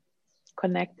um,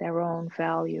 connect their own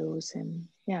values. And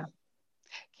yeah,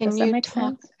 Can does that you make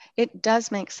talk? sense? It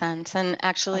does make sense. And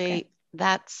Okay. actually,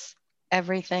 that's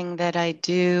everything that I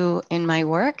do in my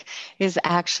work is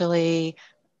actually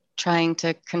trying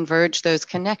to converge those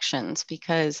connections,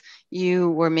 because you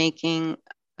were making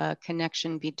a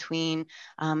connection between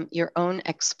your own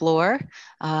explore,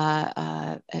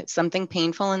 something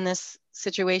painful in this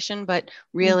situation, but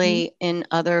Mm-hmm. really in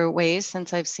other ways,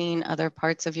 since I've seen other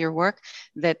parts of your work,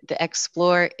 that the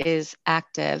explore is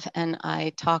active. And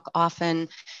I talk often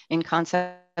in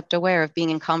concept aware of being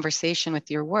in conversation with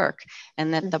your work,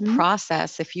 and that the Mm-hmm.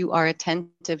 process, if you are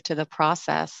attentive to the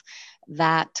process,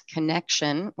 that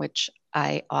connection, which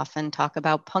I often talk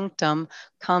about punctum,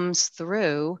 comes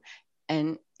through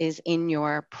and is in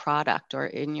your product or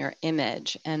in your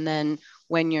image. And then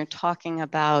when you're talking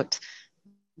about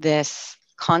this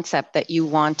concept that you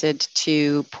wanted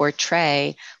to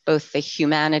portray, both the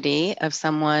humanity of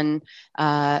someone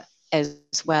as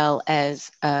well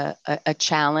as a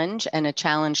challenge, and a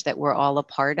challenge that we're all a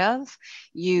part of,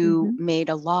 you Mm-hmm. made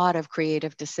a lot of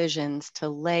creative decisions to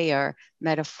layer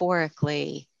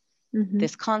metaphorically Mm-hmm.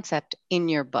 this concept in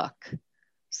your book.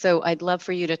 So I'd love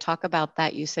for you to talk about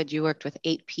that. You said you worked with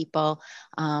 8 people,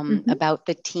 Mm-hmm. about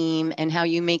the team and how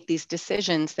you make these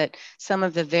decisions, that some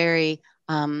of the very,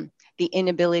 the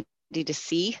inability to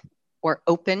see or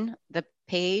open the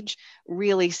page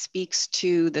really speaks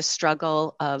to the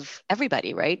struggle of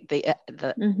everybody, right?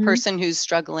 The Mm-hmm. person who's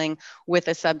struggling with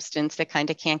a substance that kind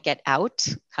of can't get out,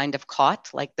 kind of caught,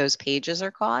 like those pages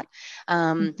are caught.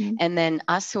 Mm-hmm. And then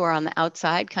us who are on the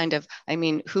outside, kind of, I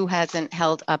mean, who hasn't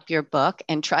held up your book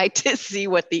and tried to see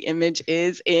what the image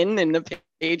is in the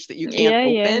page that you can't Yeah,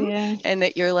 yeah, open, yeah. and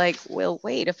that you're like, well,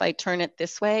 wait, if I turn it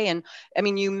this way. And I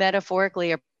mean, you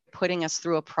metaphorically are putting us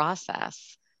through a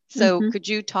process. So Mm-hmm. could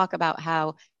you talk about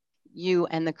how you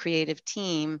and the creative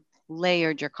team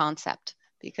layered your concept?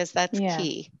 Because that's Yeah.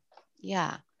 key.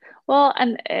 Yeah. Well,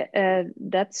 and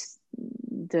that's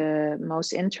the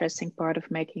most interesting part of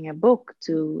making a book,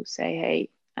 to say, hey,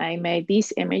 I made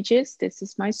these images. This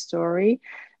is my story.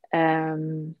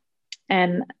 Um,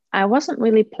 and I wasn't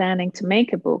really planning to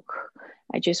make a book.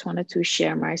 I just wanted to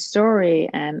share my story.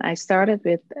 And I started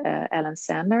with Ellen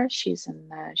Sander. She's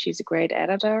a great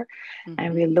editor.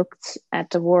 And we Mm-hmm. looked at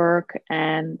the work.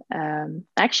 And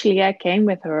actually, I came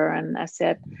with her and I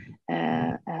said,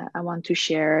 I want to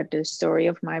share the story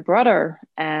of my brother.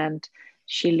 And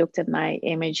she looked at my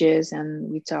images and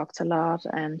we talked a lot.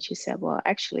 And she said, well,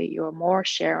 actually, you're more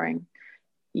sharing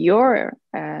your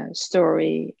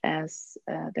story as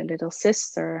the little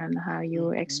sister, and how you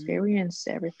Mm-hmm. experienced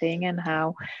everything and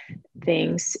how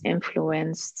things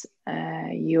influenced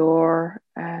your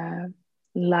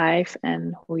life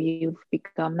and who you've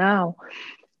become now.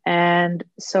 And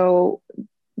so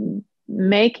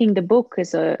making the book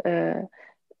is a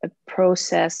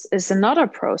process, is another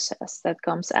process that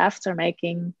comes after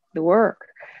making the work.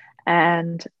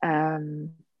 And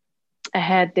I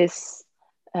had this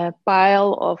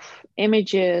pile of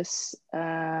images,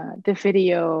 the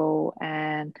video,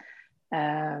 um,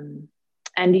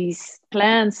 and these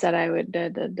plans that I would,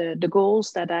 the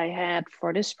goals that I had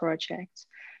for this project.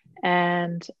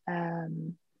 And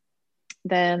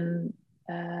then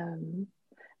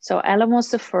so Ellen was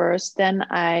the first. Then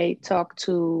I talked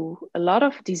to a lot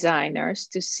of designers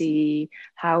to see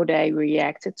how they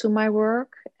reacted to my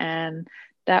work. And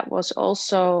that was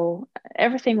also,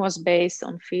 everything was based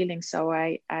on feeling. So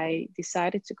I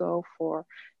decided to go for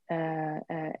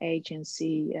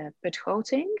agency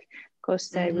Putgoting, because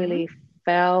they Mm-hmm. really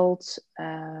felt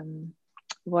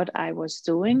what I was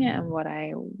doing and what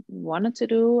I wanted to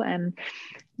do. And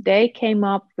they came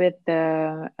up with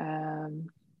the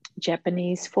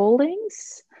Japanese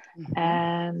foldings.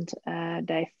 and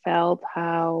they felt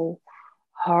how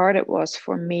hard it was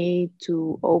for me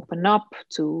to open up,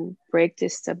 to break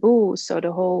this taboo. So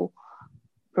the whole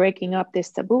breaking up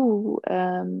this taboo,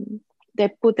 they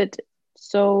put it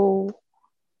so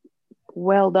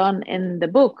well done in the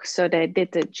book. So they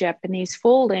did the Japanese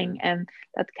folding, and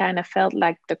that kind of felt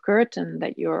like the curtain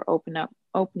that you're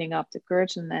opening up the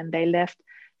curtain, and they left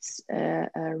a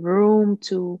room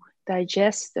to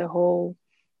digest the whole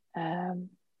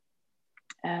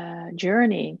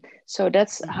journey. So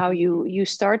that's how you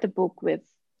start the book with.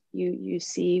 You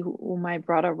see who my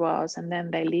brother was, and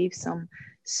then they leave some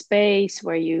space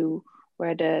where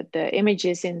the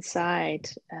images inside,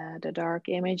 the dark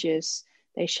images,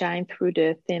 they shine through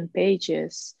the thin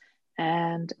pages,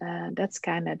 and that's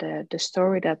kind of the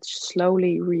story that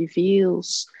slowly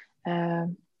reveals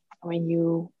when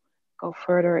you go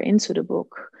further into the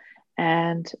book.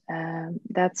 And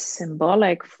that's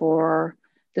symbolic for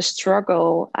the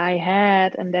struggle I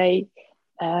had, and they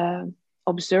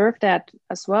observed that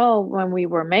as well when we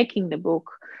were making the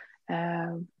book,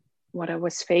 what I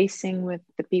was facing with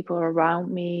the people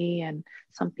around me. And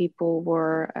some people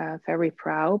were very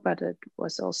proud, but it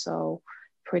was also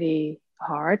pretty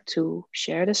hard to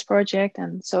share this project.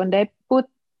 And so they put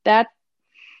that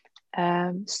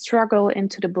struggle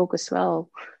into the book as well.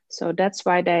 So that's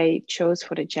why they chose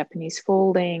for the Japanese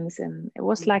foldings, and it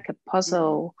was like a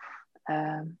puzzle,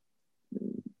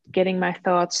 getting my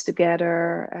thoughts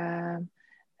together,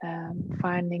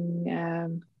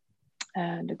 finding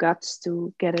the guts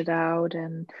to get it out.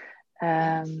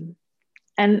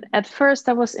 And at first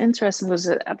that was interesting, was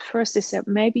at first they said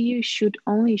maybe you should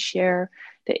only share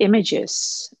the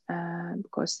images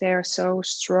because they're so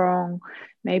strong.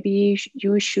 Maybe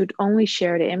you should only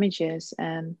share the images.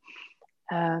 And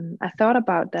I thought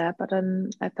about that, but then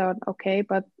I thought, okay,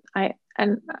 but I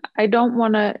don't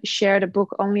want to share the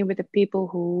book only with the people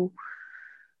who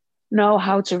know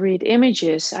how to read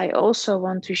images. I also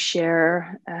want to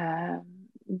share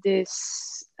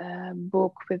this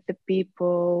book with the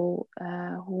people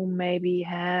who maybe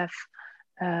have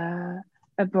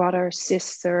a brother,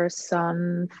 sister,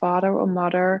 son, father, or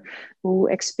mother who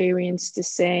experienced the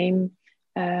same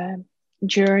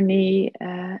journey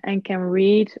and can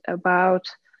read about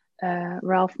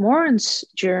Ralph Lauren's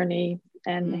journey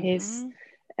and his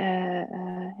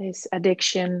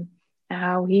addiction,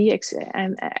 how he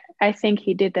and I think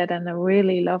he did that in a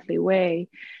really lovely way.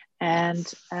 And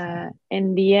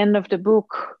in the end of the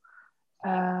book,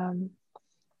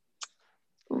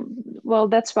 well,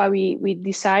 that's why we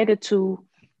decided to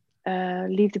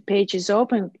leave the pages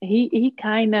open. He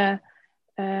kind of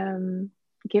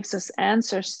gives us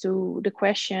answers to the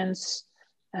questions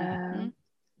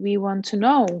we want to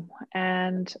know.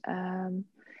 And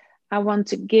I want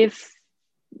to give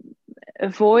a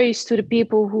voice to the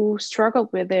people who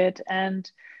struggled with it and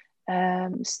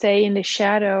stay in the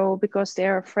shadow because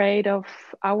they're afraid of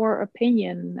our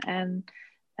opinion. And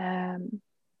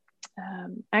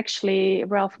actually,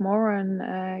 Ralph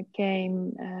Lauren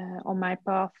came on my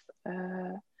path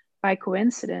by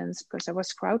coincidence, because I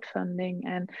was crowdfunding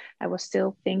and I was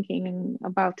still thinking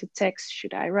about the text.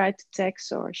 Should I write the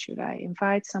text or should I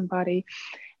invite somebody?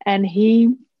 And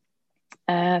he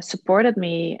supported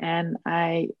me, and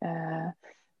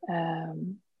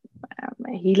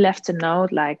he left a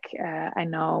note like, I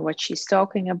know what she's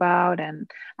talking about. And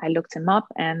I looked him up,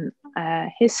 and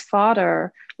his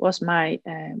father was my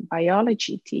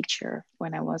biology teacher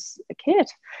when I was a kid.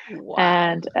 Wow.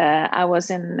 And I was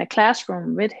in a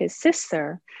classroom with his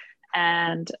sister.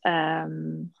 And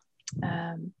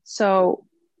so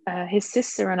his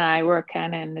sister and I were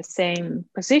kind of in the same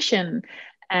position.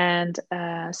 And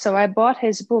so I bought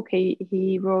his book.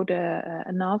 He wrote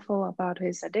a novel about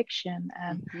his addiction.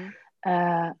 And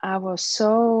I was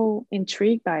so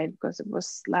intrigued by it, because it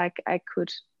was like I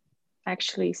could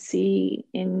actually see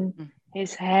in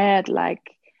his head,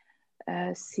 like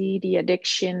see the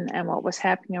addiction and what was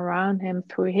happening around him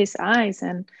through his eyes.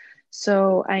 And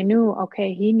so I knew,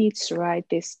 okay, he needs to write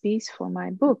this piece for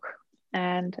my book.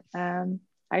 And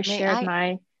I shared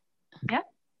my...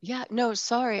 Yeah, no,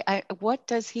 sorry. What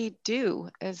does he do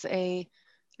as a,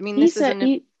 I mean, he's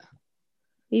a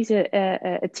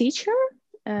teacher.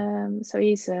 So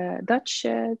he's a Dutch,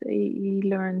 he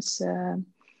learns,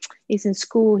 he's in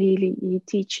school, he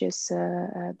teaches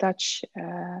Dutch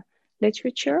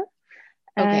literature.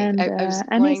 Okay, and,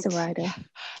 and he's a writer.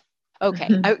 Okay,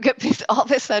 all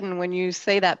of a sudden when you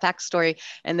say that backstory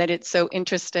and that it's so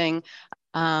interesting,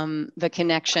 the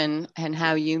connection and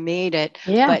how you made it,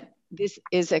 but this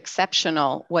is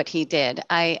exceptional what he did.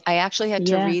 I actually had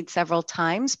to read several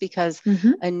times because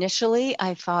initially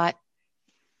I thought,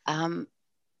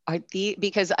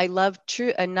 because I love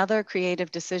another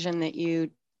creative decision that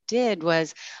you did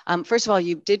was, first of all,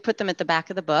 you did put them at the back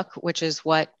of the book, which is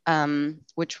what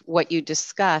you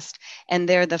discussed, and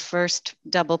they're the first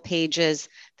double pages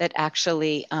that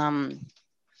actually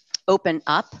open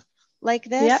up like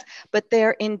this, Yeah. but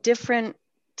they're in different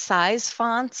size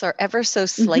fonts, or ever so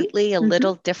slightly a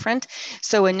little different.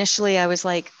 So initially I was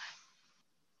like,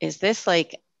 is this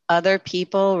like other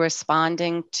people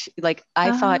responding to, like,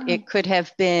 I thought it could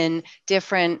have been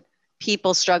different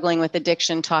people struggling with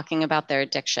addiction talking about their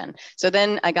addiction. So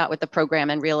then I got with the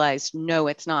program and realized, no,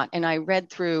 it's not. And I read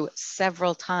through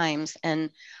several times,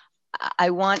 and I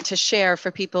want to share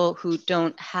for people who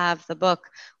don't have the book,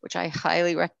 which I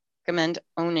highly recommend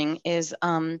owning, is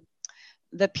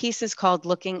the piece is called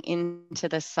Looking into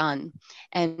the Sun,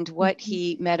 and what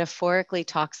he metaphorically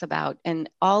talks about. And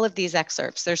all of these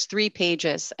excerpts, there's 3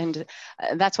 pages, and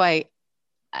that's why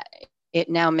it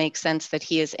now makes sense that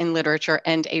he is in literature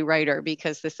and a writer,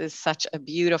 because this is such a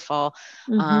beautiful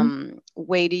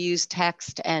way to use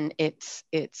text. And it's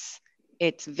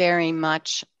very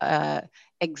much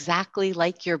exactly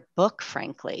like your book,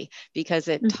 frankly, because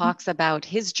it talks about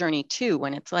his journey too,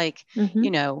 when it's like,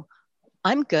 you know,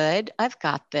 I'm good, I've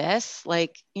got this,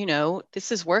 like, you know,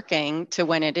 this is working, to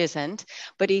when it isn't.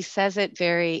 But he says it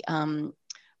very,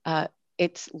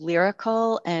 it's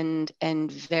lyrical and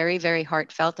very, very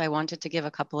heartfelt. I wanted to give a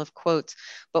couple of quotes,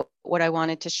 but what I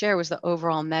wanted to share was the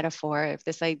overall metaphor of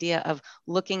this idea of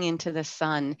looking into the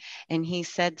sun. And he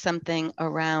said something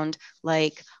around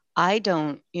like, I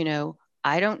don't know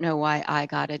why I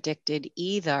got addicted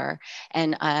either.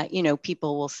 And, you know,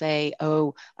 people will say,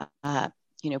 oh,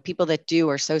 you know, people that do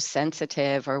are so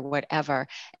sensitive or whatever.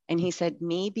 And he said,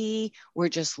 maybe we're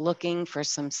just looking for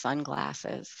some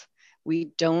sunglasses.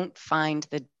 We don't find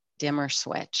the dimmer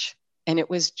switch. And it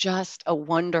was just a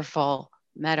wonderful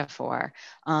metaphor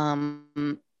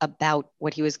about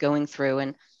what he was going through.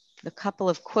 And the couple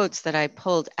of quotes that I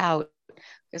pulled out,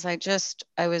 because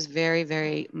I was very,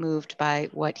 very moved by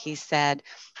what he said.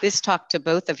 This talked to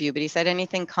both of you, but he said,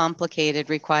 anything complicated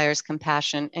requires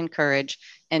compassion and courage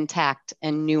and tact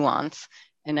and nuance.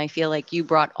 And I feel like you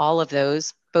brought all of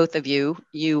those, both of you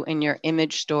in your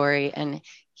image story, and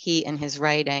he in his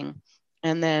writing.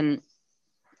 And then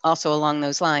also along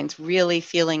those lines, really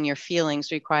feeling your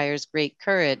feelings requires great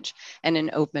courage and an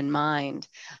open mind.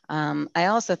 I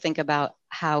also think about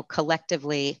how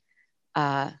collectively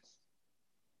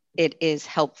it is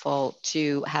helpful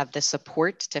to have the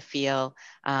support to feel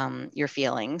your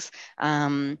feelings.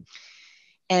 And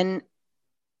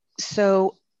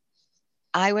so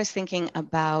I was thinking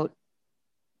about,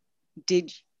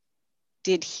 did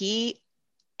he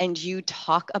and you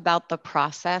talk about the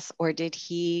process, or did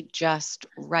he just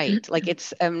write? Like,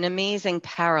 it's an amazing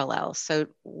parallel. So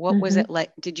what was it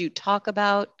like? Did you talk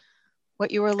about what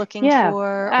you were looking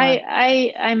for? Or?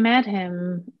 I met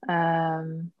him,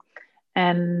 and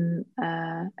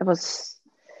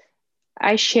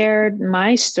I shared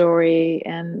my story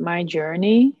and my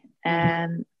journey,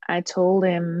 and I told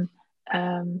him,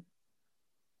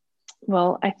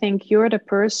 well, I think you're the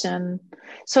person.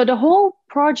 So the whole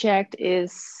project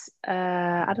is,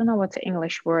 I don't know what's the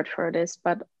English word for this,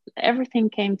 but everything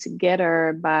came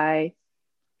together by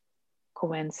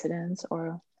coincidence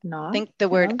or not. I think the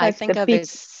word I think of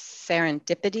is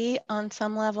serendipity on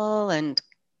some level, and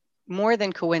more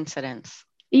than coincidence.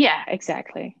 Yeah,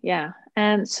 exactly. Yeah.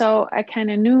 And so I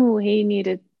kind of knew he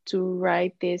needed to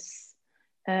write this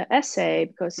essay,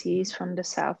 because he's from the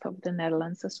south of the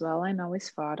Netherlands as well. I know his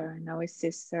father, I know his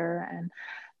sister, and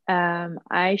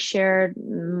I shared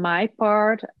my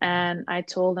part, and I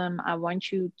told him, I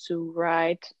want you to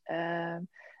write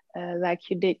like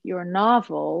you did your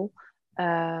novel.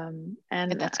 And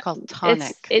that's called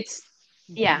tonic. It's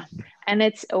yeah, and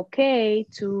it's okay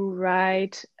to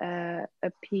write a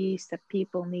piece that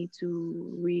people need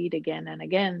to read again and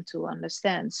again to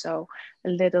understand. So a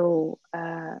little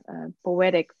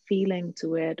poetic feeling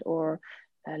to it, or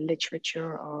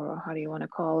literature, or how do you want to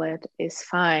call it, is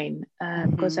fine,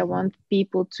 because I want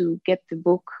people to get the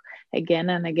book again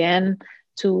and again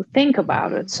to think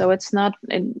about it. So it's not,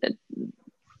 it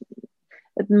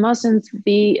mustn't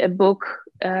be a book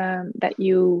that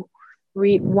you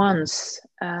read once.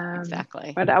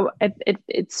 Exactly. But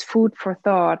it's food for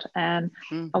thought, and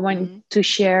I want to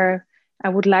share. I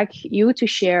would like you to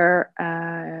share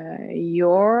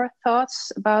your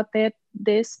thoughts about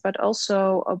this, but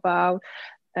also about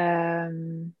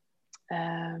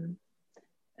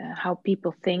how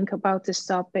people think about this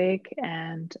topic,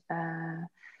 and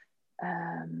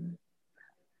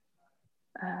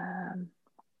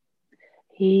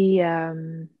he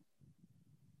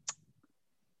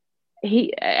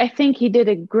I think he did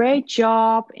a great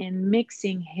job in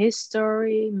mixing his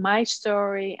story, my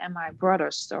story, and my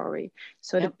brother's story.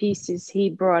 So the Yep. pieces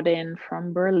he brought in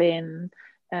from Berlin,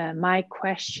 my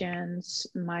questions,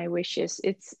 my wishes,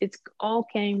 it's all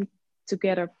came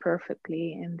together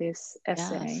perfectly in this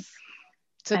essay. Yes.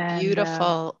 It's a And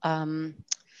beautiful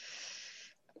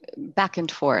back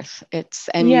and forth.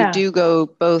 And you yeah. do go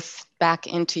both back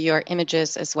into your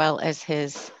images as well as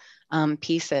his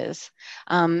pieces.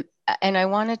 And I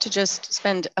wanted to just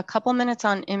spend a couple minutes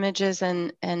on images,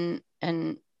 and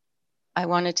I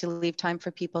wanted to leave time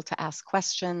for people to ask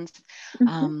questions.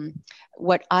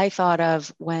 What I thought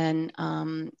of when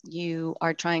you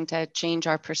are trying to change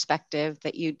our perspective,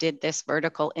 that you did this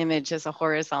vertical image as a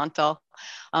horizontal.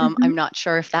 I'm not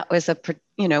sure if that was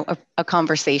a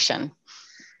conversation.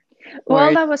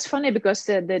 Well, that was funny because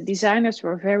the designers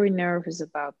were very nervous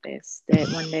about this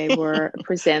when they were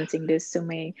presenting this to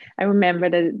me. I remember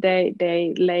that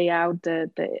they lay out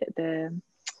the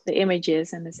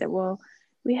images and they said, well,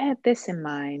 we had this in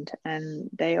mind, and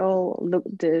they all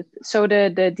looked. So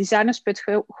the designers Put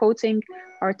Goting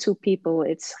are two people.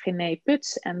 It's René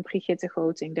Putz and Brigitte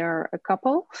Goting. They're a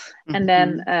couple. And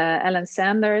then Ellen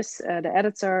Sanders, the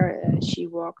editor, she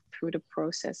walked through the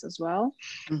process as well.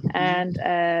 And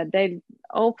they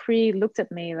all three looked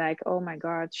at me like, oh my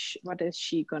gosh, what is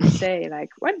she going to say?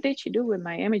 Like, what did she do with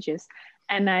my images?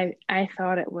 And I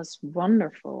thought it was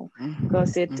wonderful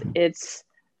because it's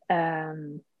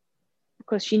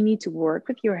because you need to work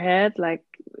with your head, like,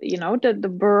 you know,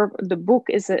 the book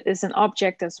is an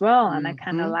object as well. And I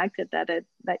kind of liked it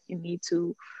that you need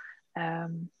to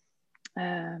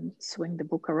swing the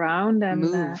book around and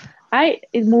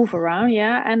move around,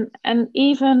 yeah. And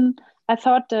even I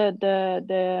thought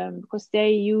the because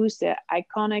they use the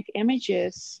iconic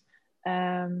images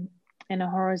in a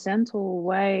horizontal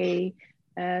way,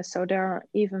 so they're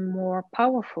even more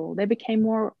powerful. They became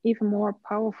even more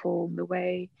powerful the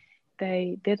way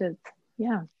they did it.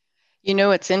 Yeah. You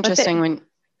know, it's interesting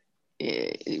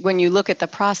when you look at the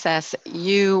process,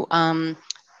 you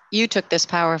took this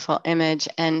powerful image,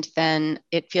 and then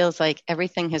it feels like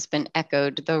everything has been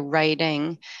echoed. The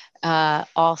writing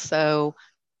also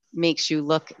makes you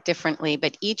look differently,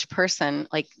 but each person,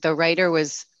 like the writer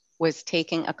was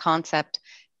taking a concept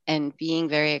and being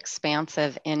very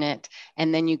expansive in it,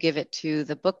 and then you give it to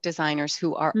the book designers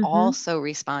who are also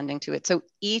responding to it. So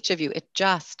each of you, it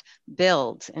just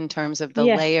builds in terms of the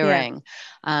layering.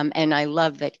 And I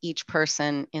love that each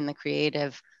person in the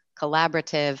creative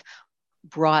collaborative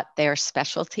brought their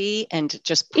specialty and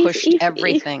just pushed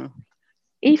everything.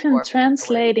 Even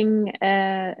translating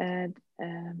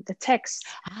the text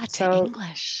to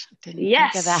English. Didn't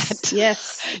think of that.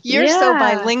 Yes. You're so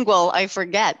bilingual, I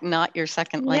forget, not your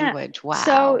second language. Wow.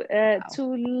 So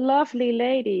two lovely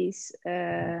ladies,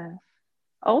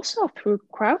 also through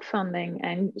crowdfunding,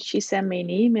 and she sent me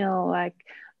an email like,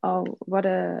 oh, what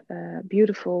a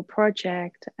beautiful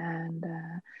project, and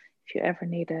if you ever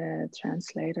need a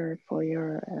translator for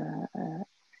your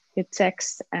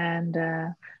text. And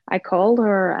I called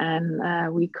her,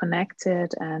 and we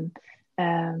connected, and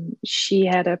she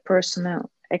had a personal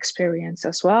experience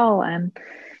as well. And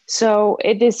so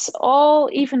it is all,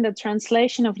 even the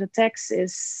translation of the text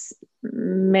is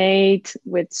made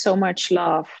with so much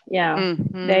love. Yeah.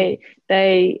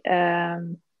 They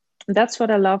that's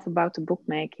what I love about the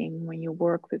bookmaking, when you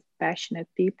work with passionate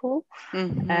people.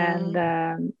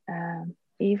 And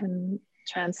even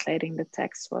translating the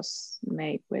text was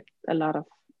made with a lot of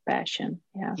passion.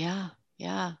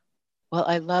 Yeah. Well,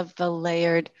 I love the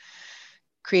layered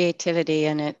creativity,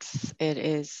 and it's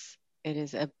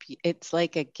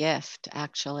like a gift,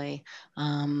 actually.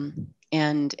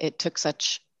 And it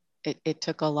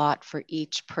took a lot for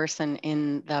each person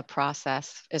in the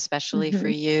process, especially for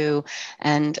you,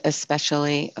 and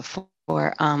especially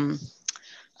for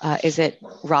is it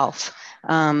Rolf?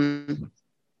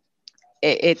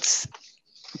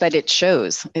 But it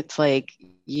shows. It's like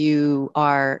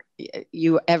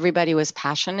everybody was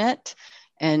passionate,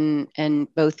 and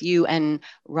both you and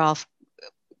Rolf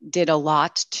did a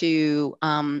lot to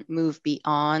move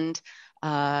beyond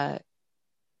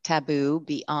taboo,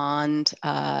 beyond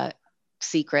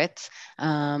secrets,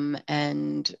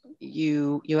 and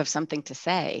you have something to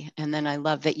say. And then I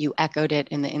love that you echoed it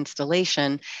in the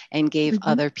installation and gave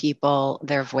other people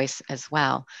their voice as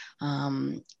well.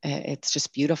 It's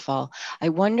just beautiful. I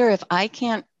wonder if I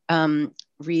can't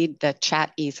read the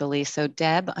chat easily. So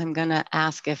Deb, I'm going to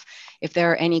ask if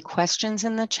there are any questions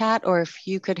in the chat, or if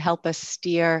you could help us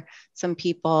steer some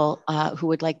people who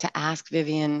would like to ask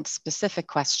Vivian specific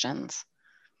questions.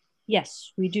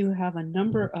 Yes, we do have a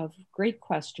number of great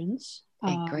questions.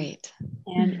 Okay, great.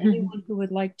 And anyone who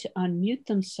would like to unmute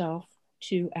themselves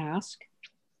to ask,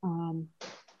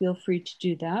 feel free to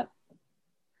do that.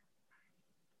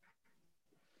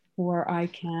 Or I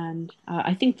can,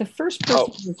 I think the first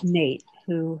person was Nate,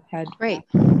 who had. Great.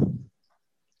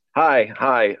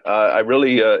 Hi. I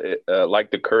really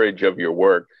like the courage of your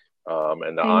work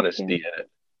and the Thank honesty you. in it.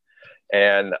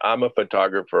 And I'm a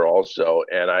photographer also,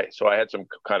 and I had some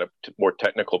kind of more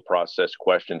technical process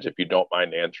questions, if you don't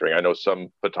mind answering. I know some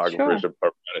photographers Sure.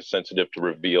 are kind of sensitive to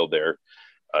reveal their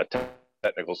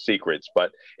technical secrets,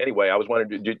 but anyway, I was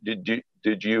wondering,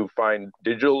 did you find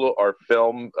digital or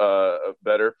film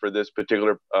better for this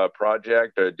particular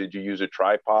project, or did you use a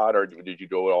tripod, or did you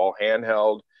do it all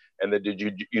handheld? And then did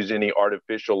you use any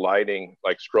artificial lighting,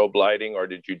 like strobe lighting, or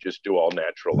did you just do all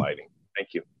natural lighting?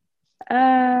 Thank you.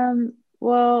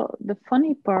 Well, the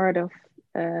funny part of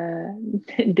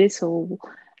this whole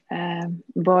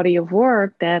body of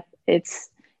work that it's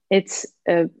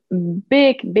a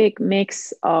big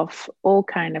mix of all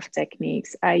kind of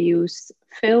techniques. I used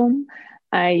film,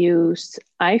 I used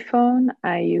iPhone,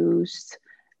 I used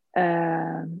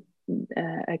a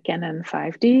Canon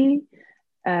 5D,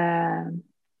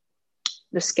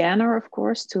 the scanner, of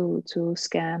course, to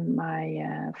scan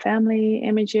my family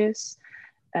images.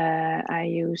 I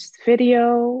used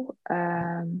video.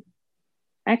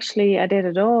 Actually, I did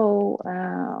it all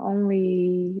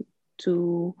only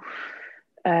to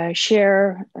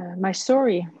share my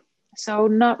story. So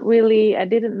not really, I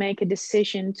didn't make a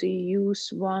decision to use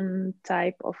one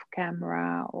type of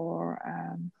camera or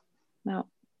no.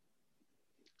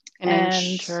 And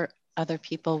I'm sure other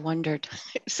people wondered.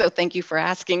 So thank you for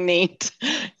asking, Nate.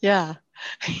 Yeah.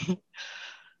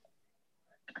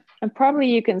 And probably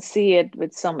you can see it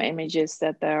with some images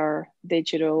that they're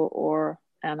digital or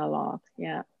analog.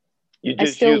 Yeah. You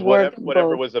just use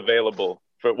whatever was available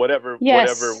for whatever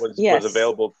was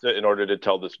available in order to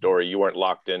tell the story. You weren't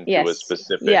locked into a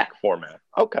specific format.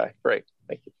 Okay, great.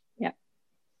 Thank you. Yeah.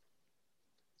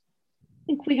 I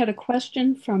think we had a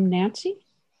question from Nancy.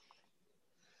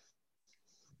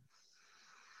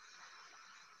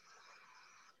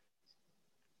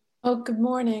 Oh, good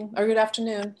morning or good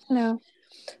afternoon. Hello.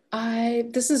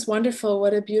 This is wonderful.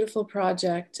 What a beautiful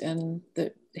project, and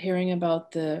hearing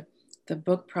about the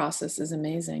book process is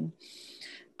amazing.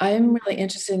 I'm really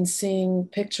interested in seeing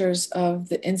pictures of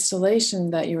the installation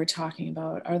that you were talking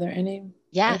about. Are there any?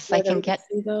 Yes, I can get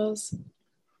see those.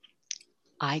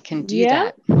 I can do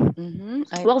that.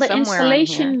 Well, the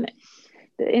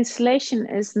installation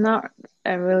is not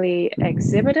really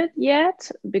exhibited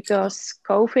yet because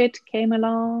COVID came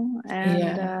along,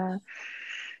 and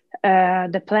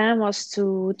the plan was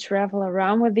to travel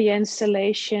around with the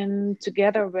installation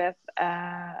together with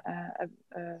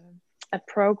a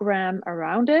program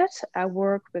around it. I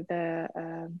work with a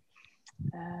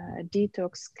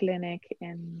detox clinic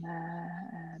in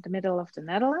the middle of the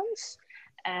Netherlands,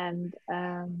 and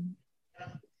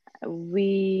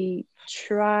we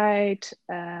tried,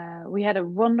 we had a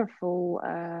wonderful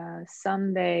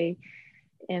Sunday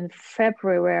in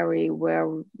February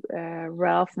where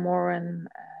Ralph Moran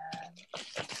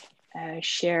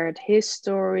shared his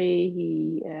story.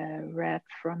 He read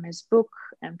from his book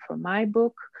and from my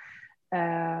book.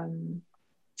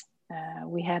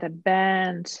 We had a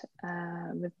band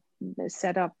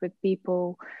set up with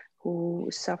people who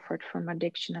suffered from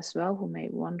addiction as well, who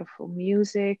made wonderful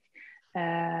music.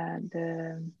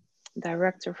 The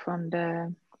director from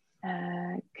the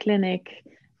clinic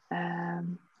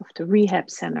of the rehab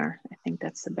center, I think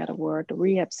that's a better word, the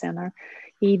rehab center,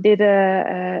 he did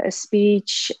a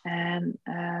speech, and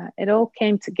it all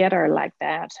came together like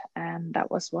that, and that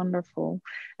was wonderful.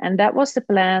 And that was the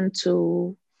plan,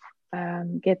 to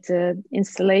get the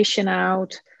installation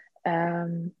out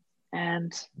and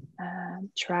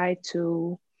try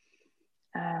to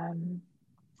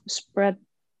spread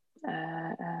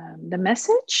the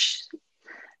message,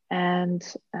 and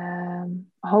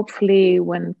hopefully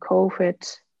when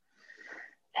COVID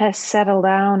has settled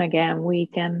down again, we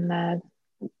can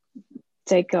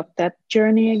take up that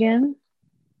journey again.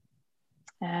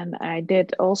 And I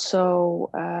did also,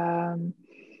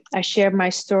 I shared my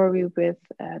story with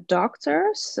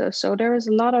doctors. So there is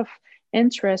a lot of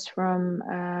interest from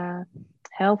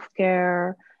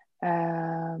healthcare,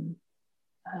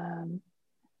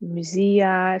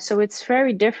 musea. So it's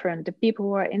very different. The people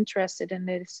who are interested in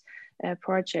this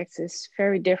project is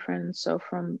very different. So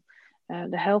from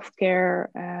the healthcare,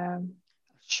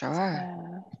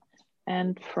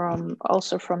 and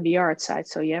also from the art side.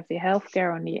 So you have the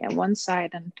healthcare on the one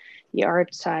side and the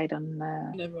art side on.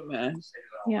 Never mind.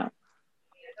 Yeah.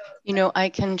 You know, I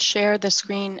can share the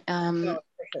screen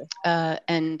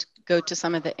and go to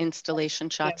some of the installation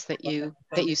shots that you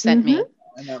sent me.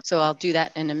 So I'll do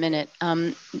that in a minute.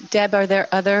 Deb, are there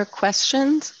other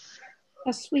questions?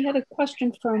 Yes, we had a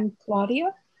question from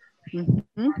Claudia.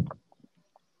 Mm-hmm.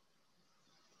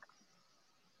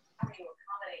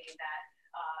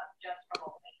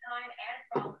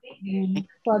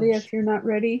 Claudia, if you're not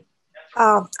ready.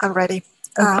 I'm ready.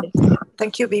 Okay.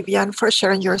 Thank you, Vivian, for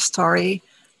sharing your story.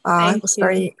 It was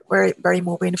very, very, very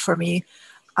moving for me.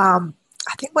 I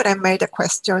think when I made a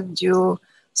question, you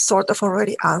sort of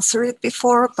already answered it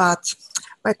before, but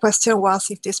my question was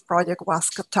if this project was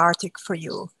cathartic for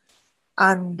you.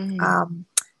 And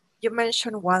you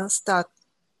mentioned once that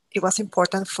it was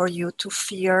important for you to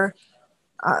fear,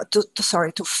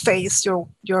 to face your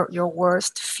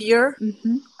worst fear,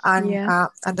 and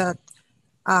that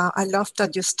I love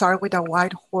that you start with a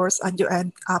white horse and you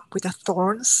end up with the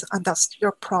thorns, and that's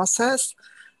your process.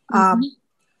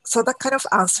 So that kind of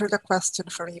answered the question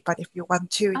for me. But if you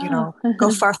want to, go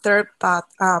further, but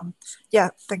yeah,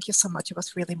 thank you so much. It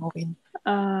was really moving.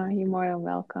 You're more than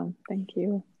welcome. Thank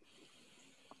you.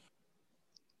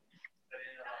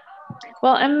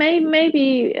 Well, and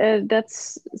maybe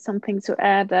that's something to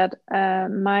add, that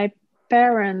my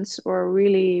parents were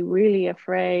really, really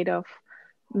afraid of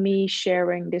me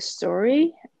sharing this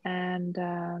story. And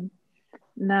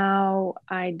now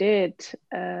I did.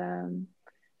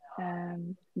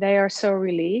 They are so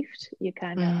relieved. You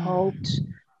kind of hoped.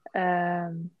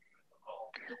 Well,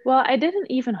 I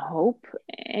didn't even hope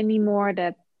anymore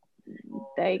that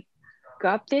they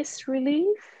got this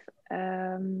relief.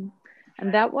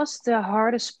 And that was the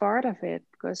hardest part of it,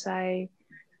 because I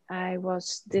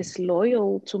was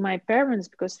disloyal to my parents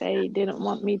because they didn't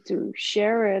want me to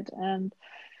share it. And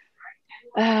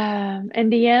in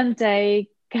the end, they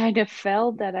kind of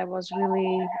felt that I was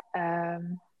really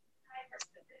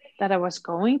that I was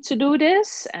going to do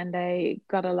this, and they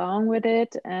got along with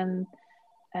it. And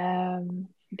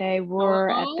they were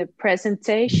at the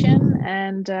presentation,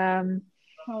 and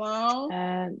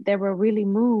they were really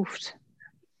moved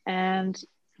and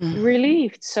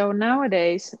relieved. So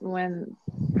nowadays, when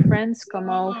friends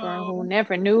come over who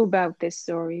never knew about this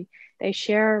story, they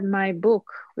share my book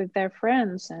with their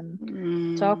friends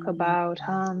and talk about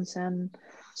Hans. And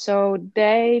so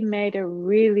they made a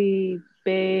really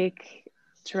big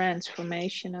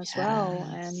transformation as well.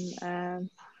 And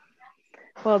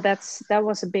well, that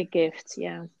was a big gift.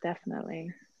 Yeah,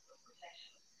 definitely.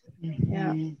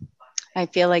 Yeah. I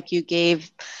feel like you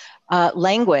gave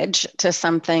language to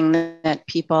something that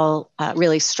people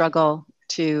really struggle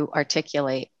to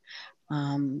articulate.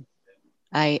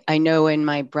 I know in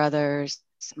my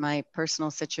my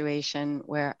personal situation,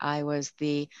 where I was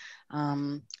the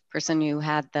person who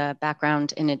had the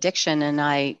background in addiction, and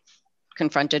I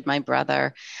confronted my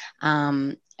brother,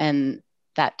 and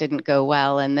that didn't go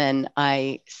well. And then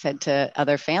I said to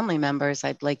other family members,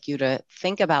 I'd like you to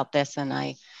think about this.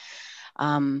 And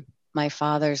my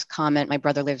father's comment, my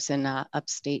brother lives in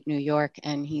upstate New York,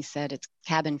 and he said it's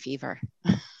cabin fever,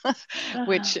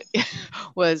 which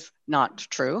was not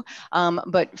true,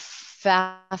 but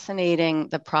fascinating,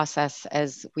 the process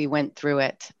as we went through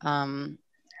it.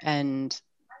 And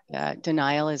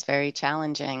denial is very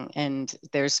challenging, and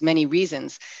there's many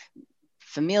reasons: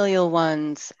 familial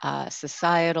ones,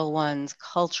 societal ones,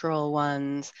 cultural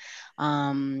ones,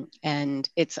 and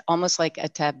it's almost like a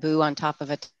taboo on top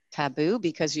of a taboo,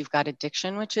 because you've got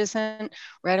addiction, which isn't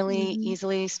readily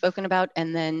easily spoken about,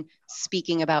 and then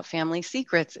speaking about family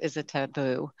secrets is a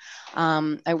taboo.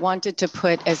 I wanted to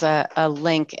put as a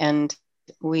link, and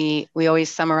we always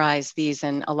summarize these,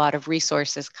 and a lot of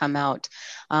resources come out,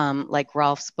 like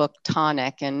Rolf's book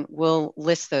Tonic, and we'll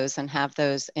list those and have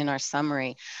those in our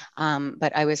summary.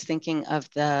 But I was thinking of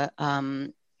the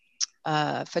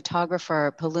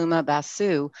photographer Paluma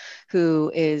Basu,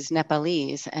 who is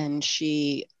Nepalese, and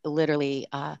she literally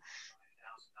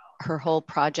her whole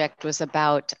project was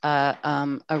about a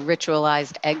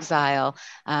ritualized exile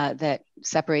that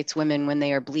separates women when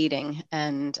they are bleeding.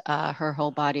 And her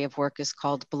whole body of work is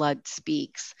called Blood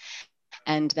Speaks.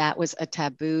 And that was a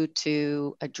taboo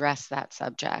to address that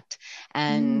subject.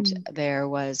 And there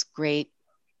was great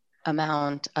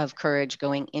amount of courage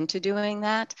going into doing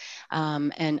that.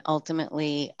 And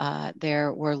ultimately,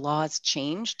 there were laws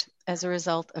changed as a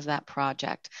result of that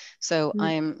project. So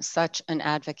I'm such an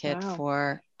advocate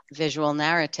for visual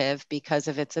narrative because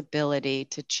of its ability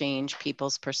to change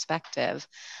people's perspective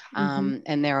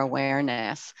and their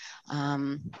awareness.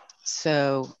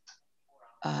 So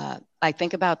I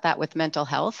think about that with mental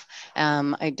health.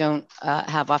 I don't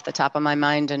have off the top of my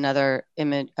mind another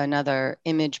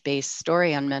image-based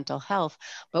story on mental health,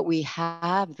 but we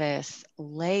have this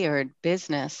layered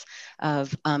business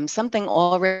of something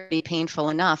already painful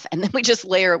enough, and then we just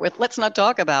layer it with let's not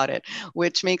talk about it,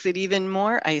 which makes it even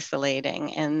more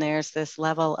isolating. And there's this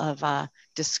level of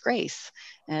disgrace,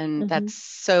 and that's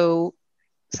so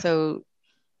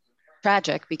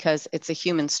tragic because it's a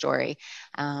human story,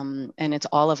 and it's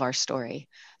all of our story.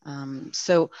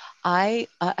 So I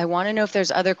want to know if there's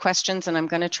other questions, and I'm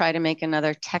going to try to make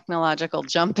another technological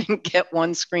jump and get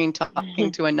one screen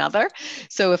talking to another.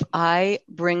 So if I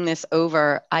bring this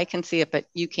over, I can see it, but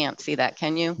you can't see that,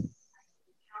 can you?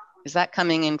 Is that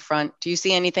coming in front? Do you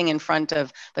see anything in front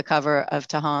of the cover of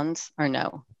Tahans or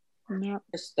no? No.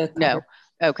 Just the cover. No.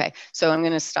 Okay, so I'm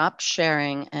going to stop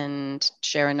sharing and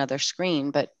share another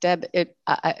screen. But Deb,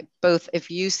 both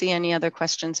if you see any other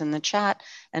questions in the chat,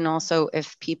 and also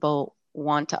if people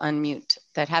want to unmute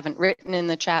that haven't written in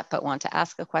the chat but want to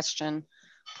ask a question,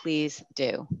 please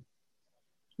do.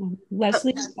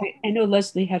 Leslie, I know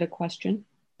Leslie had a question.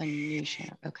 A new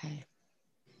share, okay.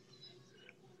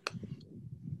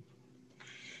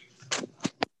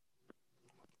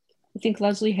 I think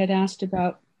Leslie had asked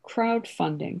about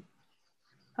crowdfunding.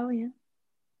 Oh, yeah.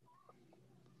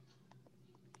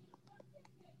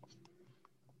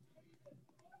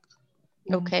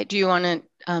 Okay, do you want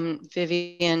to,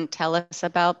 Vivian, tell us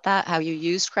about that, how you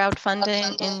used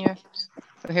crowdfunding in your,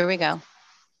 oh, here we go.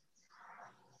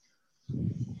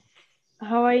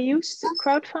 How I used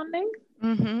crowdfunding?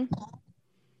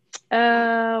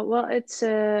 Well, it's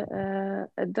a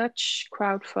Dutch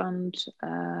crowdfund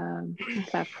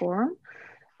platform.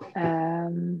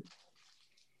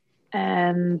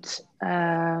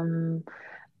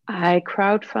 I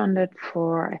crowdfunded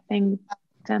for, I think,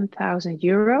 10,000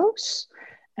 euros.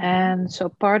 And so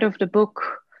part of the book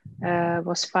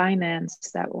was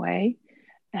financed that way.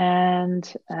 And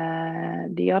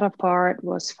the other part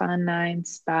was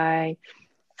financed by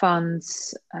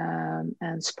funds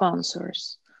and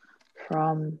sponsors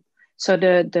from, so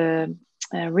the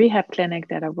rehab clinic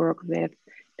that I work with,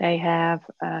 they have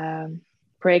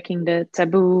breaking the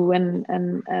taboo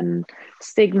and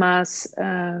stigmas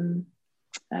on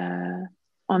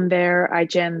their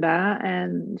agenda.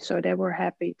 And so they were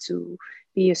happy to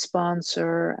be a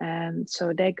sponsor. And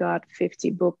so they got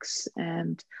 50 books,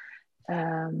 and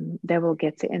they will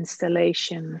get the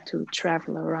installation to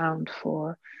travel around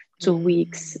for 2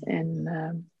 weeks in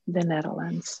the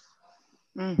Netherlands.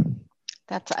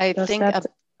 That's, I think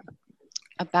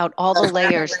about all the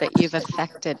layers that you've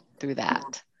affected through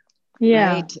that.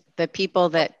 Yeah. Right? The people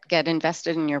that get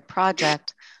invested in your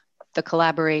project, the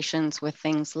collaborations with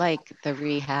things like the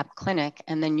rehab clinic,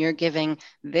 and then you're giving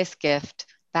this gift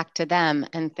back to them,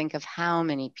 and think of how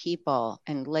many people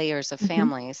and layers of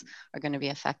families are going to be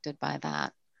affected by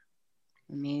that.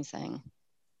 Amazing.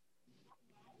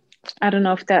 I don't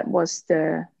know if that was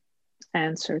the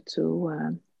answer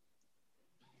to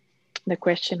the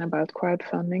question about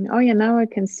crowdfunding. Oh yeah, now I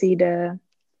can see the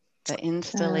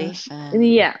installation.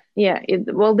 Yeah.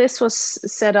 Well, this was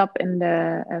set up in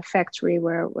the factory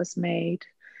where it was made.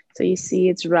 So you see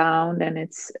it's round and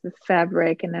it's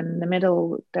fabric, and then in the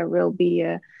middle there will be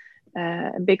a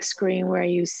big screen where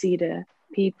you see the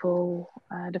people,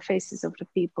 the faces of the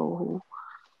people who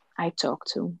I talk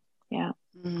to. Yeah.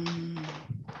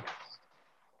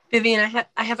 Vivian,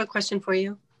 I have a question for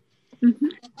you.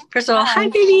 First of all, hi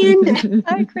Vivian.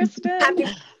 Hi Kristen. Happy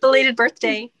belated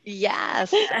birthday. Yes.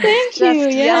 Thank you.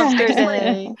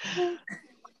 Yesterday.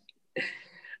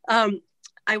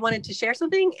 I wanted to share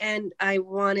something, and I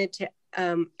wanted to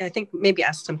I think maybe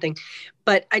ask something,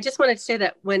 but I just wanted to say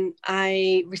that when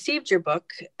I received your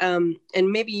book, and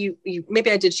maybe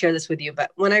maybe I did share this with you, but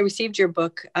when I received your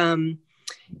book,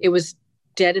 it was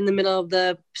dead in the middle of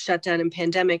the shutdown and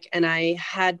pandemic, and I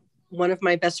had one of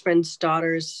my best friend's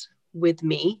daughters with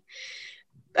me,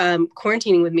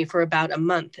 quarantining with me for about a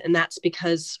month. And that's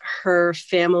because her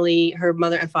family, her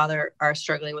mother and father are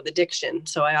struggling with addiction.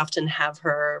 So I often have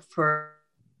her for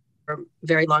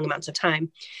very long amounts of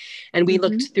time. And we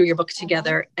looked through your book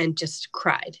together and just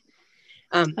cried.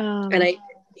 And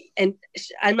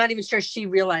I'm not even sure she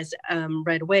realized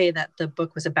right away that the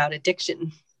book was about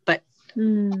addiction, but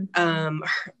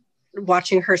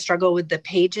watching her struggle with the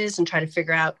pages and try to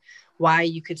figure out why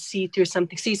you could see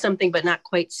something, but not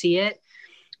quite see it,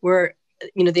 were,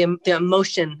 the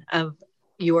emotion of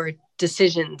your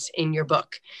decisions in your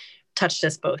book touched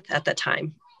us both at that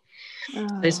time.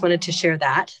 I just wanted to share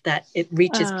that it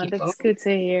reaches people. That's good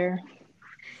to hear.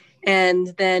 And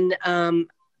then, and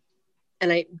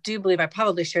I do believe I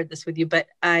probably shared this with you, but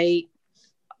I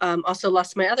also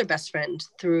lost my other best friend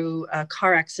through a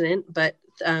car accident, but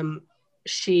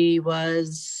she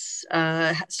was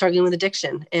struggling with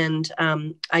addiction. And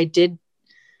I did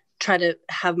try to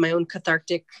have my own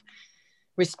cathartic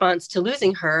response to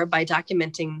losing her by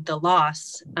documenting the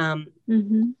loss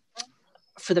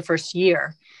for the first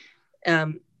year.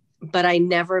 But I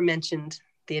never mentioned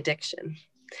the addiction.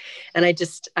 And I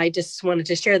just wanted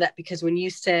to share that, because when you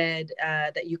said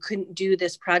that you couldn't do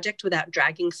this project without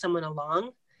dragging someone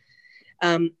along,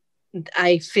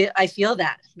 I feel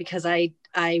that, because I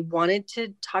wanted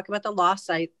to talk about the loss.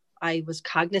 I was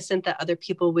cognizant that other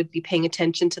people would be paying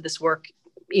attention to this work,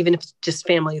 even if it's just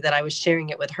family, that I was sharing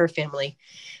it with her family.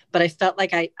 But I felt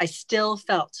like I still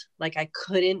felt like I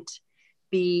couldn't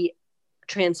be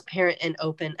transparent and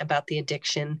open about the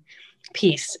addiction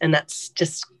piece. And that's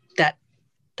just that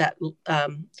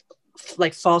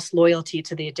like false loyalty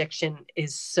to the addiction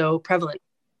is so prevalent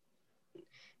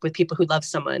with people who love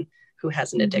someone who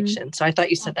has an addiction. So I thought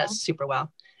you said that super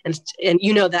well. And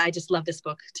you know that I just love this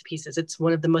book to pieces. It's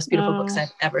one of the most beautiful books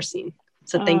I've ever seen.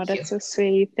 So thank you. That's so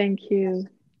sweet. Thank you.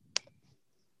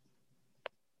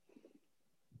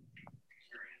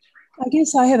 I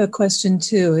guess I have a question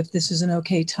too, if this is an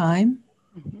okay time.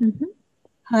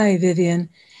 Hi, Vivian.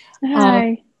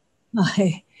 Hi.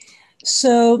 Hi.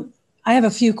 So I have a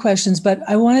few questions, but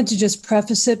I wanted to just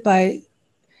preface it by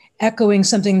echoing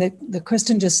something that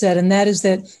Kristen just said, and that is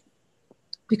that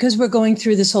because we're going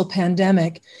through this whole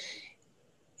pandemic,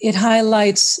 it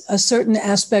highlights a certain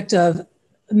aspect of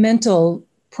mental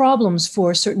problems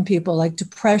for certain people, like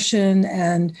depression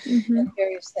and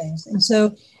various things. And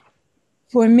so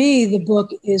for me, the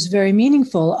book is very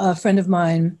meaningful. A friend of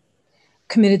mine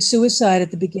committed suicide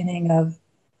at the beginning of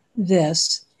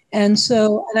this. And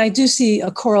so, and I do see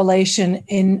a correlation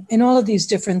in all of these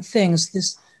different things,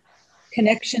 this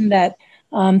connection that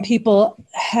people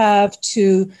have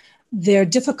to their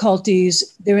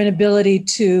difficulties, their inability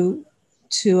to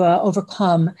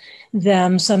overcome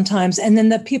them sometimes, and then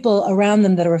the people around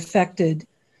them that are affected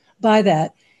by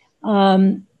that.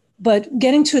 But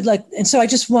getting to it, and so I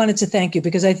just wanted to thank you,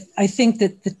 because I think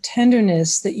that the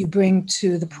tenderness that you bring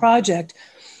to the project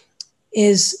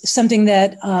is something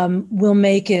that will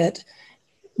make it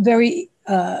very,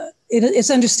 it's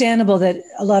understandable that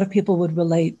a lot of people would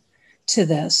relate to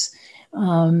this.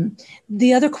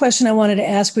 The other question I wanted to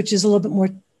ask, which is a little bit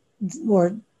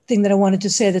more thing that I wanted to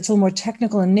say that's a little more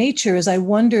technical in nature, is I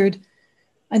wondered,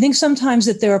 I think sometimes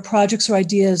that there are projects or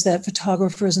ideas that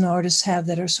photographers and artists have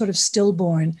that are sort of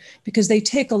stillborn because they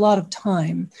take a lot of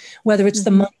time, whether it's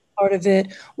the money part of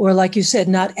it, or like you said,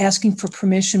 not asking for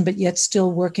permission, but yet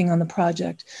still working on the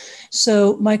project.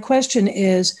 So my question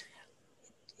is,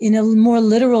 in a more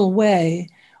literal way,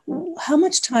 how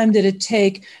much time did it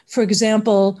take, for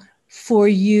example, for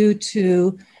you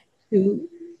to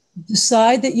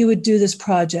decide that you would do this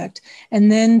project, and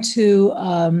then to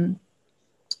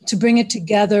bring it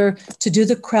together, to do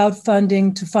the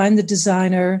crowdfunding, to find the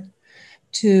designer,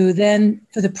 to then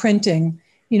for the printing?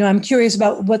 You know, I'm curious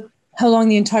about how long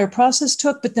the entire process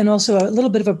took, but then also a little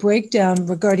bit of a breakdown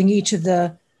regarding each of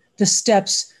the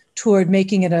steps toward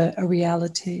making it a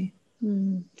reality.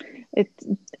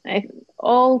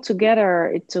 All together,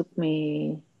 it took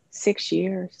me 6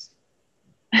 years.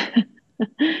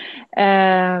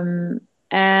 And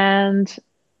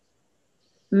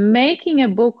making a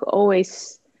book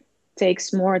always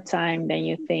takes more time than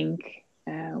you think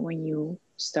when you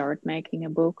start making a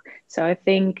book. So I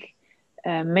think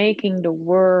making the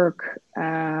work,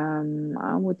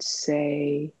 I would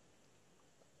say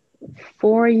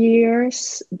 4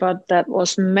 years, but that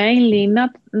was mainly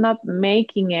not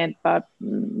making it, but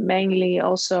mainly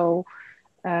also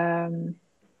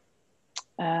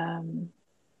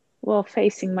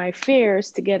facing my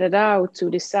fears to get it out, to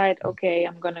decide, okay,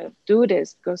 I'm gonna do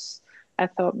this, because I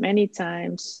thought many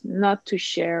times not to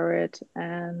share it,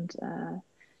 and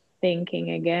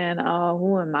thinking again, oh,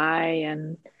 who am I,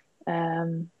 and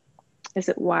is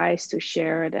it wise to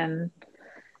share it? And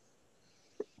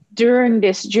during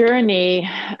this journey,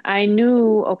 I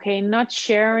knew, okay, not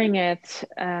sharing it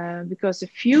because a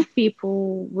few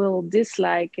people will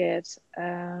dislike it.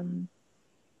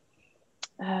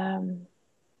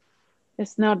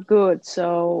 It's not good.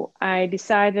 So I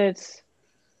decided,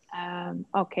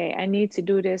 okay, I need to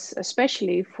do this,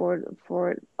 especially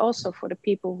for also for the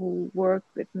people who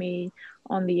worked with me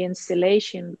on the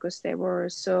installation, because they were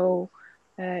so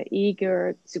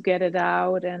eager to get it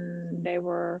out, and they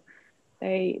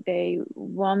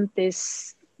want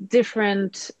this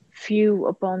different view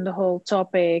upon the whole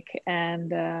topic.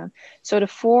 And so the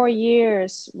 4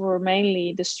 years were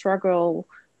mainly the struggle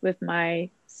with my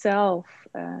itself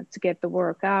to get the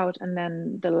work out, and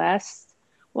then the last,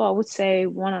 well, I would say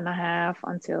 1.5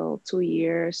 until 2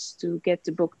 years to get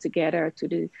the book together, to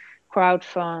the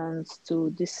crowdfund,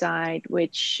 to decide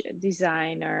which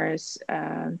designers,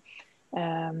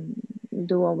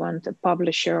 do I want a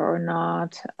publisher or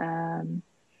not.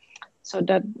 So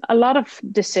that a lot of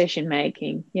decision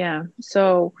making. Yeah.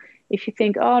 So if you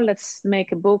think, oh, let's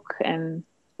make a book, and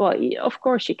well, of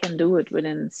course you can do it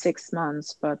within 6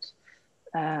 months, but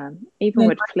even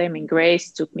with Flaming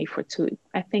Grace took me for 2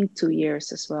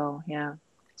 years as well. Yeah.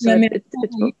 So yeah, I mean, it's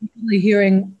really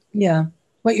hearing,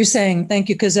 what you're saying. Thank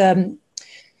you. Because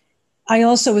I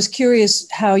also was curious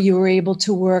how you were able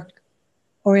to work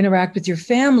or interact with your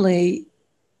family.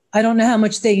 I don't know how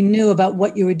much they knew about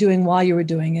what you were doing while you were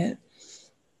doing it.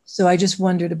 So I just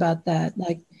wondered about that.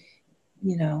 Like,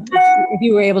 if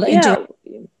you were able to interact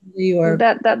or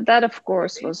that of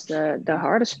course was the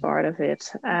hardest part of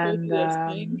it. And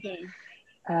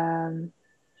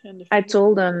I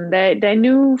told them, they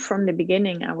knew from the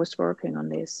beginning I was working on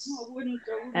this.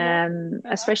 And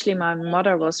especially my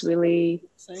mother was really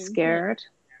scared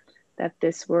that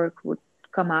this work would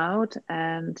come out.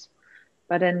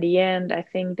 But in the end, I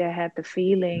think they had the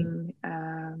feeling,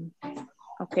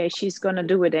 okay, she's going to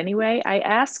do it anyway. I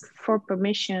asked for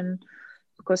permission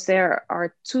because there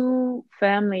are 2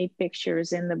 family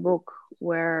pictures in the book,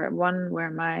 where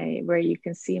you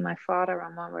can see my father,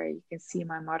 and one where you can see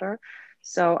my mother.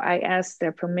 So I asked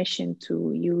their permission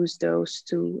to use those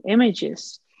 2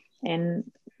 images.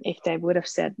 And if they would have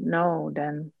said no,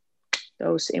 then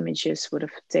those images would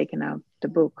have taken out the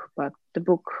book. But the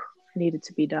book needed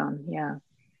to be done. Yeah.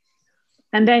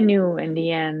 And they knew in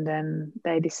the end, and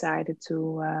they decided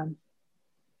to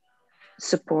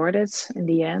support it in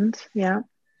the end. Yeah.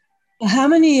 How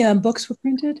many books were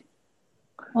printed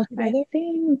altogether? I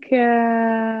think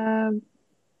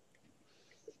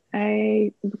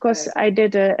because I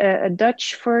did a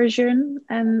Dutch version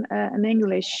and an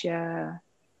English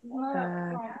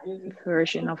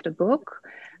version of the book.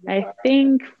 I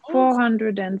think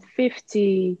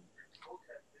 450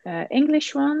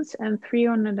 English ones and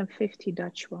 350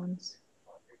 Dutch ones.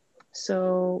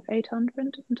 So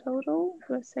 800 in total.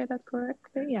 Do I say that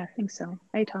correctly? Yeah, I think so.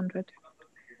 800.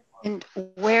 And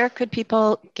where could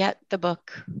people get the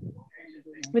book?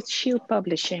 With Shield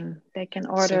Publishing. They can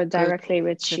order directly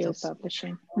with Shield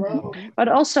Publishing. Mm-hmm. But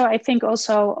also, I think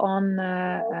also on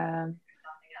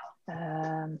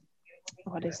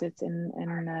what is it in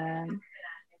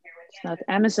it's not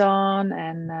Amazon,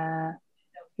 and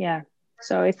yeah.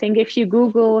 So I think if you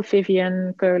Google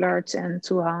Vivian, Keulards, and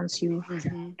Two Hans, you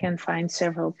can find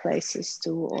several places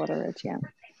to order it. Yeah,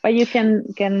 but you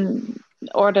can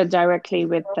order directly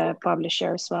with the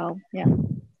publisher as well. Yeah.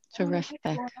 Terrific.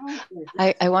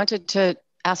 I wanted to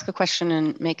ask a question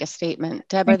and make a statement.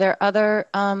 Deb, are there other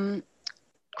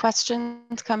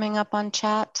questions coming up on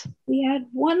chat? We had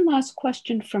one last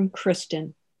question from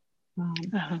Kristen.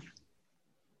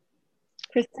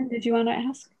 Kristen, did you want to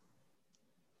ask?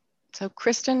 So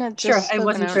Kristen had just spoken. I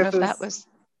wasn't sure if that was.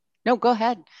 No, go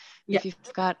ahead. Yeah. If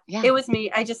you've got, yeah. It was me.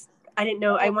 I didn't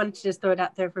know. I wanted to just throw it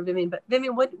out there for Vivian. But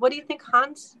Vivian, what do you think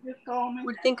Hans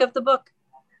would think of the book?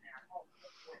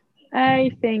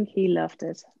 I think he loved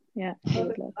it. Yeah, he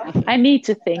would love it. I need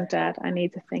to think that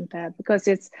because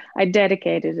I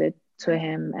dedicated it to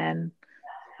him, and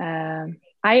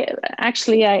I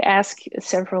asked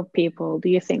several people, do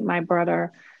you think my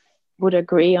brother would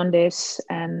agree on this?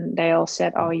 And they all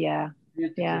said, oh yeah,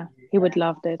 he would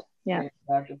love it. Yeah.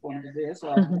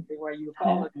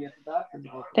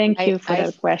 Thank you for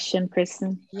that question,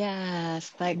 Kristen.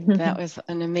 Yes, that was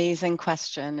an amazing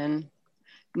question. And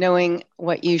knowing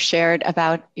what you shared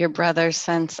about your brother's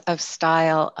sense of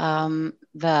style,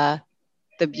 the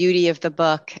beauty of the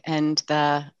book, and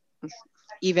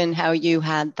even how you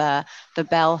had the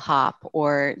bellhop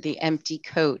or the empty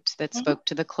coat that spoke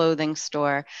to the clothing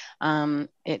store,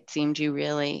 it seemed you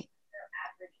really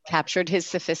captured his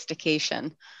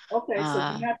sophistication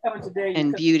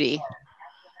and beauty.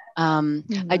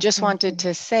 I just wanted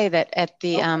to say that at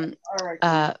the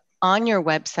on your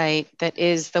website, that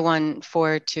is the one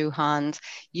for Two Hans,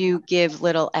 you give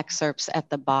little excerpts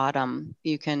at the bottom.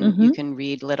 You can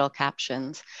read little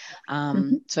captions.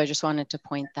 So I just wanted to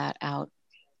point that out.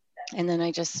 And then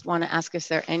I just want to ask, is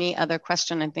there any other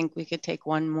question? I think we could take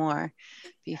one more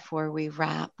before we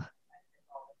wrap.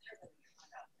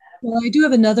 Well, I do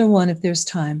have another one if there's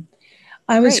time.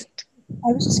 I was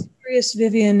just curious,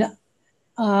 Vivian,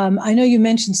 I know you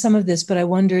mentioned some of this, but I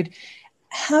wondered,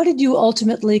 how did you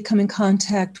ultimately come in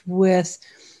contact with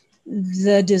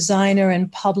the designer and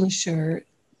publisher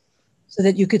so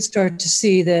that you could start to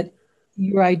see that,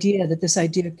 your idea, that this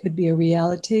idea could be a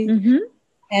reality? Mm-hmm.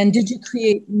 And did you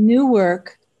create new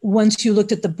work once you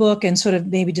looked at the book and sort of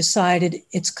maybe decided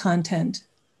its content?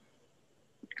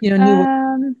 You know, new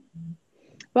work.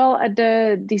 Well,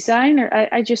 the designer,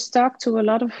 I just talked to a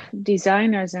lot of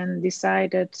designers and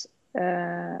decided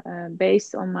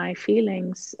based on my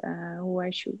feelings who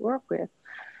I should work with.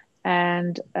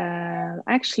 And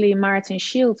actually, Martin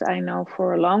Shield, I know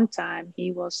for a long time,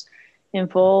 he was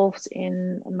involved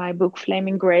in my book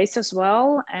Flaming Grace as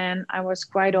well. And I was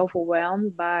quite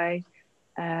overwhelmed by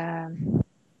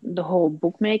the whole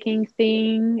bookmaking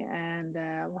thing, and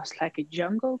it was like a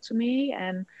jungle to me.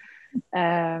 And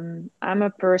I'm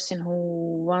a person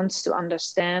who wants to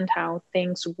understand how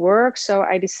things work, so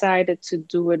I decided to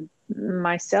do it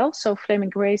myself. So Flaming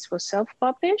Grace was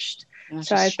self-published,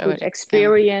 so I could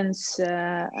experience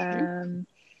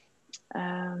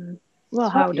well,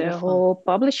 how the whole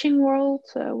publishing world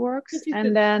works.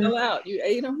 And then you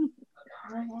ate them.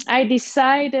 I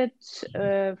decided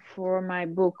for my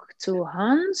book to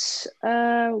Hans.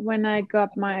 When I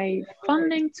got my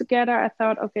funding together, I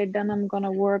thought, okay, then I'm going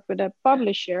to work with a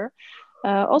publisher,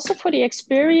 also for the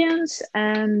experience.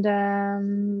 And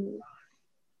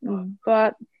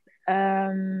but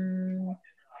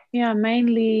yeah,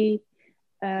 mainly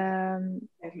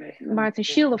Martin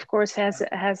Shield, of course, has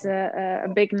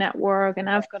a big network, and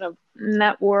I've got a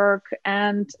network,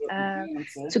 and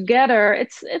together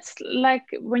it's like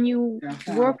when you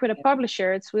work with a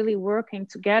publisher, it's really working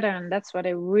together, and that's what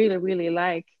I really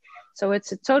like. So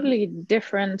it's a totally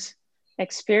different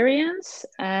experience,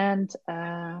 and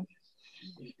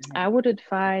I would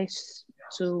advise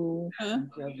to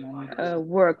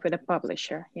work with a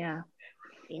publisher. Yeah,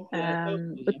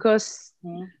 because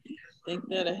think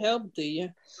that'll help, do you?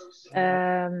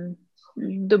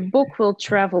 The book will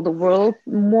travel the world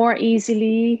more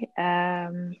easily.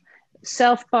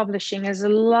 Self-publishing is a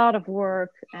lot of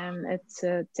work, and it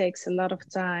takes a lot of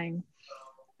time.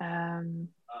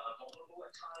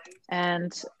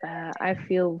 And I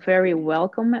feel very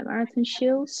welcome at Martin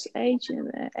Shield's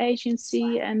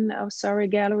agency and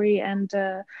gallery and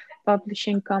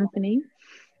publishing company.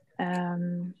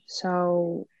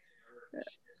 So,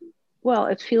 well,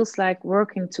 it feels like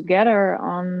working together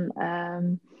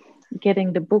on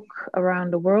getting the book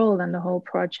around the world and the whole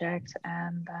project.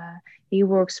 And he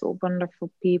works with wonderful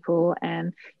people,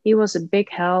 and he was a big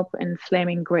help in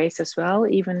Flaming Grace as well.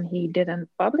 Even he didn't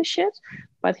publish it,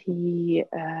 but he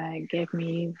gave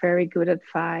me very good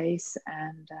advice.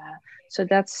 And so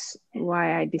that's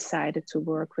why I decided to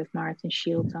work with Martin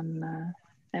Shield on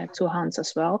to Hans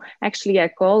as well. Actually, I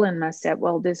called him and I said,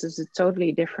 well, this is a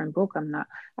totally different book.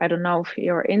 I don't know if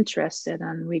you're interested.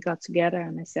 And we got together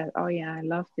and I said, oh yeah, I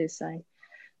love this. I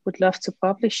would love to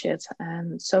publish it.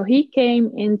 And so he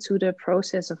came into the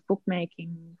process of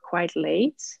bookmaking quite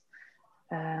late.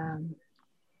 But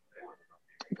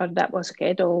that was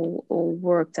okay. It all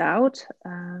worked out.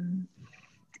 And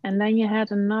then you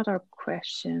had another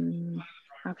question.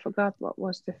 I forgot what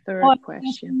was the third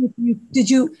question. Did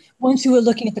you, once you were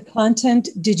looking at the content,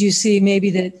 did you see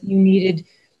maybe that you needed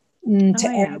to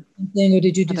add something, or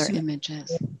did you do other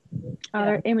images?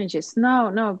 Other images?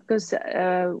 No, because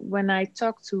when I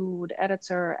talked to the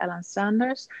editor, Ellen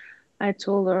Sanders, I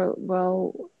told her,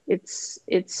 well, it's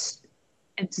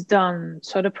done.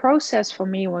 So the process for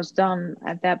me was done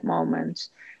at that moment.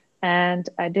 And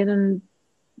I didn't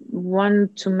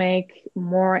want to make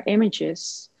more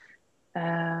images.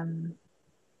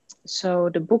 So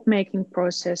the bookmaking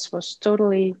process was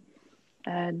totally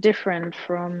different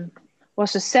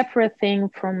was a separate thing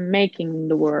from making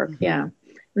the work. Mm-hmm. Yeah.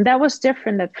 And that was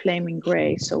different at Flaming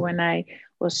Grey. So when I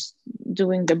was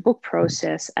doing the book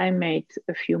process, I made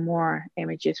a few more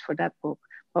images for that book.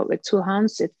 But with Two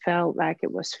Hands, it felt like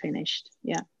it was finished.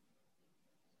 Yeah.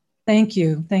 Thank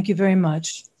you. Thank you very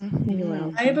much. Mm-hmm. You're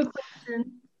welcome. I have a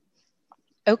question.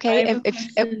 Okay,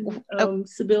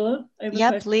 Sibylla.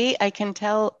 Yep, Lee, I can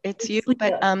tell it's you,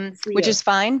 but which is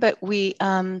fine, but we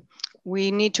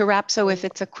need to wrap. So if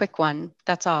it's a quick one,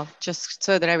 that's all, just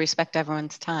so that I respect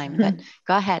everyone's time. But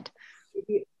go ahead.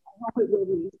 All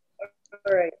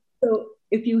right. So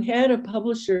if you had a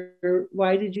publisher,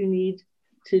 why did you need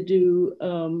to do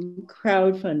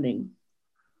crowdfunding?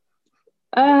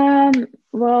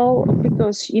 Well,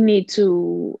 because you need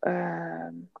to.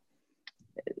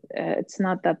 It's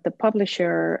not that the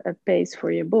publisher pays for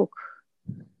your book.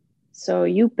 So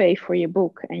you pay for your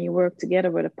book and you work together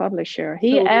with a publisher.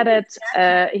 He so added,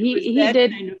 he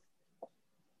did. Kind of...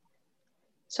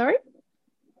 Sorry?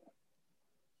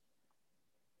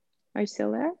 Are you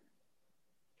still there?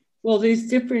 Well, there's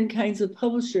different kinds of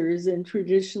publishers, and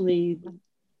traditionally,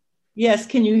 yes,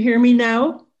 can you hear me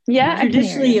now? Yeah, I can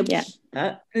hear you.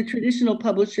 The traditional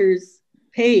publishers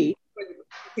pay.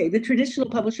 Okay, the traditional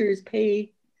publishers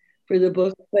pay for the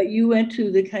book, but you went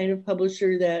to the kind of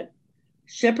publisher that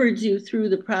shepherds you through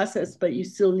the process, but you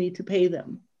still need to pay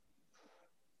them.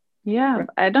 Yeah,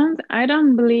 I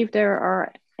don't believe there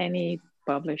are any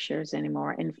publishers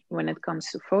anymore when it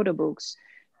comes to photo books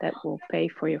that will pay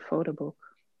for your photo book.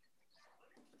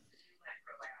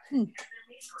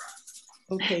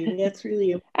 Okay, that's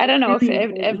really I don't know really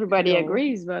if everybody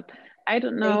agrees, but I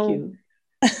don't know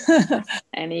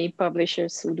any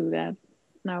publishers who do that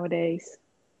nowadays.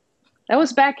 That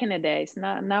was back in the days.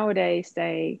 Nowadays,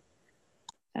 you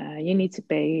need to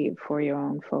pay for your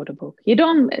own photo book. You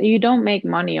don't make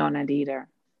money on it either.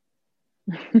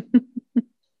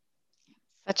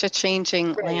 Such a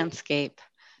changing landscape.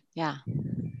 Yeah.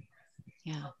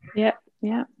 Thank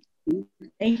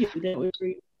you. That was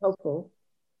very helpful.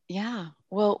 Yeah.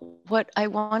 Well, what I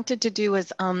wanted to do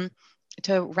is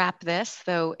to wrap this,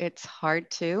 though it's hard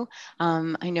to.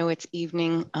 I know it's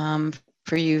evening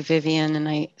for you, Vivian, and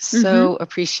I so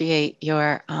appreciate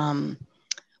your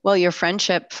your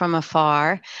friendship from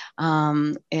afar.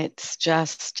 It's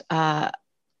just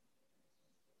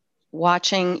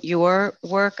watching your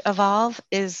work evolve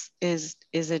is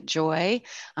a joy.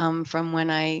 From when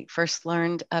I first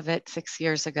learned of it 6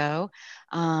 years ago.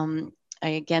 I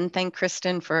again thank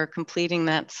Kristen for completing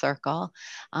that circle.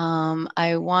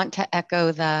 I want to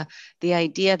echo the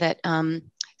idea that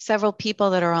several people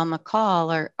that are on the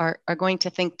call are going to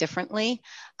think differently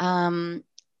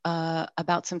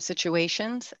about some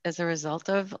situations as a result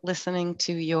of listening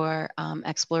to your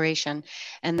exploration.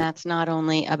 And that's not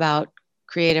only about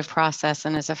creative process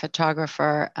and as a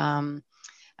photographer and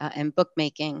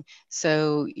bookmaking.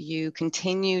 So you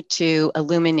continue to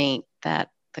illuminate that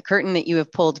the curtain that you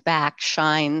have pulled back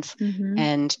shines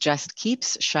and just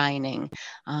keeps shining.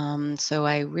 So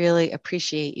I really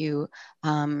appreciate you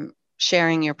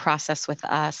sharing your process with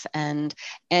us, and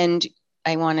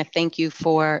I want to thank you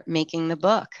for making the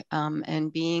book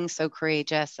and being so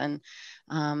courageous and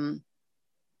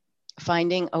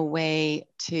finding a way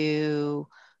to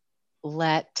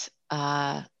let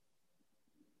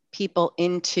people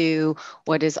into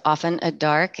what is often a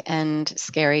dark and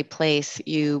scary place.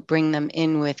 You bring them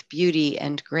in with beauty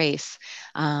and grace,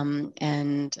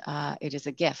 and it is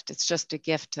a gift. It's just a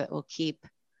gift that will keep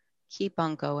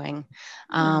on going.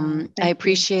 I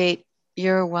appreciate.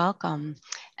 You're welcome.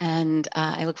 And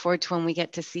I look forward to when we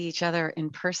get to see each other in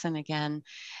person again.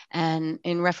 And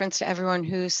in reference to everyone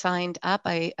who signed up,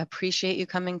 I appreciate you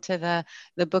coming to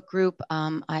the book group.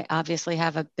 I obviously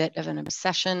have a bit of an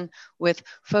obsession with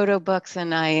photo books,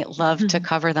 and I love to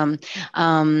cover them.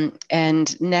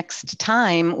 And next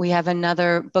time we have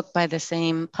another book by the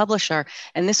same publisher.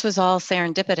 And this was all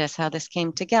serendipitous how this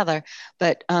came together.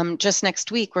 But just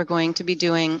next week, we're going to be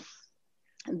doing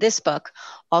this book,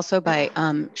 also by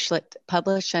Schlitt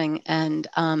Publishing, and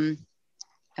I'm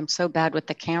so bad with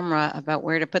the camera about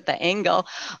where to put the angle,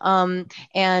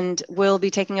 and we'll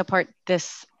be taking apart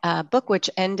this book, which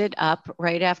ended up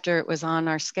right after it was on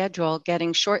our schedule,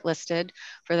 getting shortlisted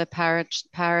for the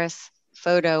Paris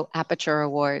Photo Aperture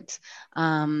Awards,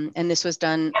 and this was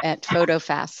done at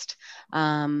PhotoFest.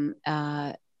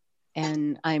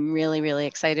 And I'm really, really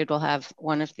excited. We'll have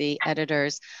one of the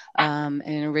editors and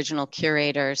original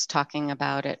curators talking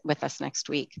about it with us next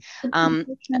week.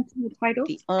 The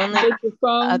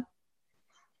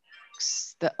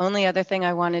only other thing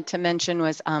I wanted to mention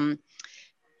was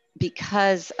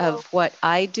because of what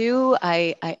I do,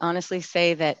 I honestly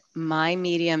say that my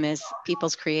medium is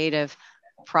people's creative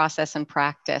process and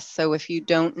practice. So if you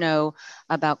don't know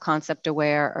about concept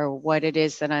aware or what it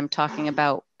is that I'm talking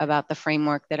about the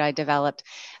framework that I developed,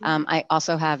 I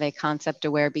also have a concept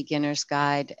aware beginner's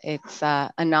guide. It's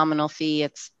a nominal fee.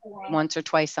 It's once or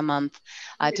twice a month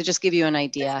to just give you an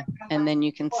idea. And then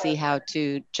you can see how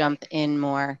to jump in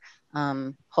more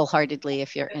wholeheartedly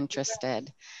if you're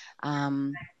interested.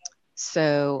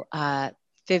 So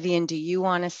Vivian, do you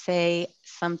want to say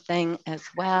something as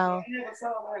well?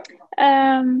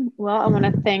 Well, I want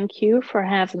to thank you for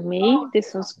having me.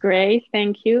 This was great.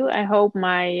 Thank you. I hope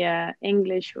my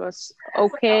English was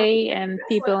okay and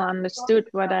people understood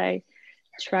what I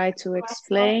tried to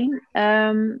explain.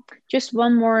 Just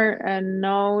one more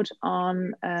note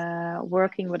on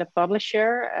working with a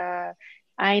publisher.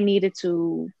 I needed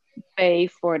to pay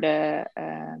for the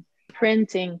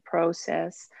printing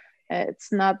process.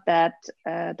 It's not that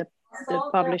the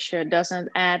publisher doesn't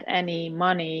add any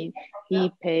money.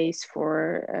 He pays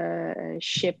for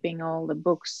shipping all the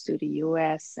books to the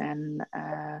US, and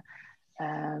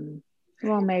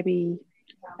well, maybe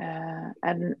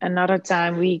at another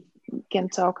time we can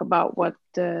talk about what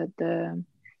the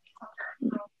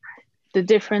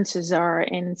differences are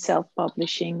in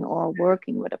self-publishing or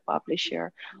working with a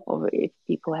publisher, or if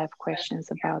people have questions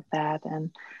about that.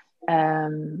 And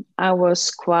I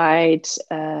was quite, is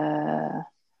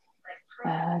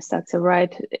that the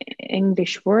right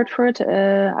English word for it?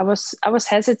 I was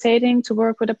hesitating to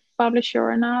work with a publisher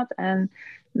or not. And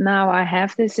now I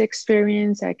have this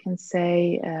experience, I can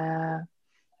say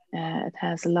it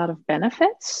has a lot of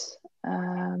benefits.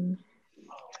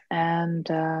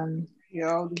 You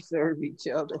all deserve each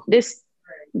other. This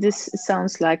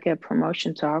sounds like a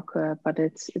promotion talk, but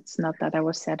it's not that. I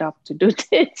was set up to do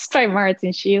this by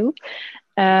Martin Schiel.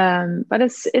 But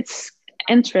it's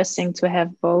interesting to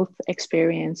have both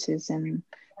experiences in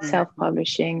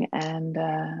self-publishing and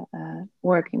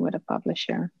working with a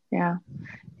publisher. Yeah.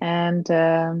 And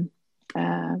Dana,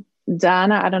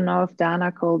 I don't know if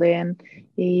Dana called in.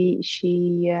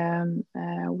 She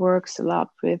works a lot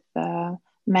with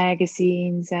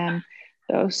magazines, and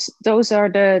those are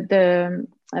the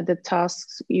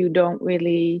tasks you don't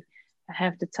really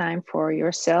have the time for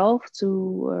yourself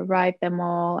to write them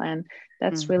all, and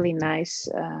that's really nice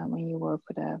when you work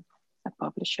with a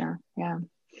publisher. Yeah.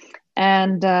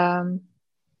 And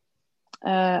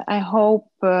I hope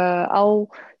I'll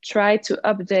try to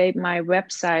update my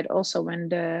website also when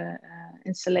the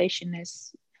installation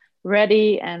is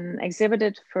ready and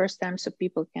exhibited first time, so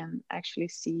people can actually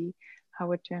see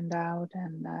how it turned out.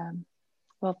 And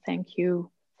well, thank you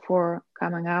for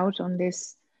coming out on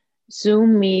this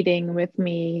Zoom meeting with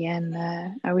me, and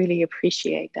I really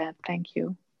appreciate that. Thank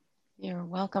you. You're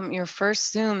welcome. Your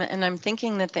first Zoom, and I'm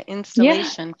thinking that the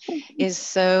installation is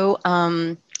so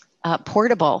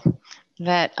portable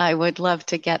that I would love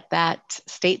to get that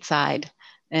stateside,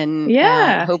 and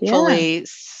hopefully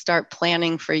start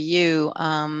planning for you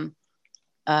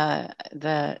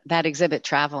that exhibit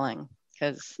traveling,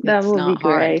 because that would be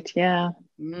great. Yeah.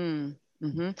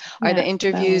 Are the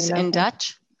interviews in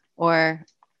Dutch, or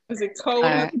is it cold?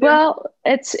 Well,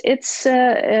 it's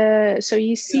so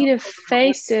you see the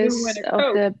faces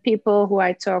of the people who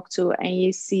I talk to, and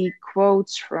you see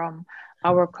quotes from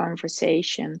our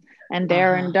conversation, and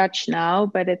they're in Dutch now,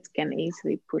 but it can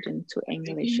easily put into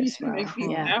English as well.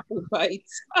 Apple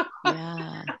bites.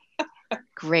 Yeah.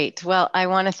 Great. Well, I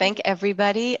want to thank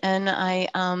everybody, and I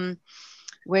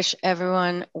wish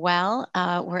everyone well.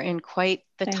 We're in quite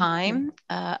the time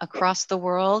across the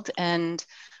world, and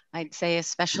I'd say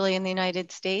especially in the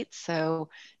United States. So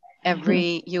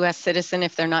every US citizen,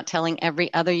 if they're not telling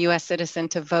every other US citizen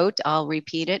to vote, I'll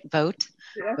repeat it: vote,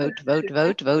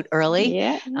 vote early.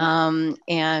 Yeah.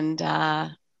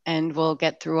 And we'll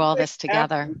get through all this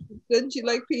together. Didn't you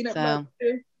like peanut butter?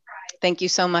 Thank you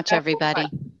so much, everybody.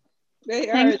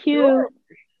 Thank you.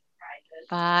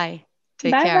 Bye.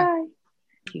 Take care. Bye.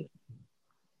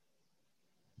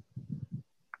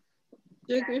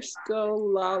 Sugar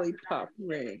skull lollipop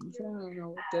rings. I don't know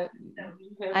what that means.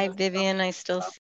 Hi, Vivian. I still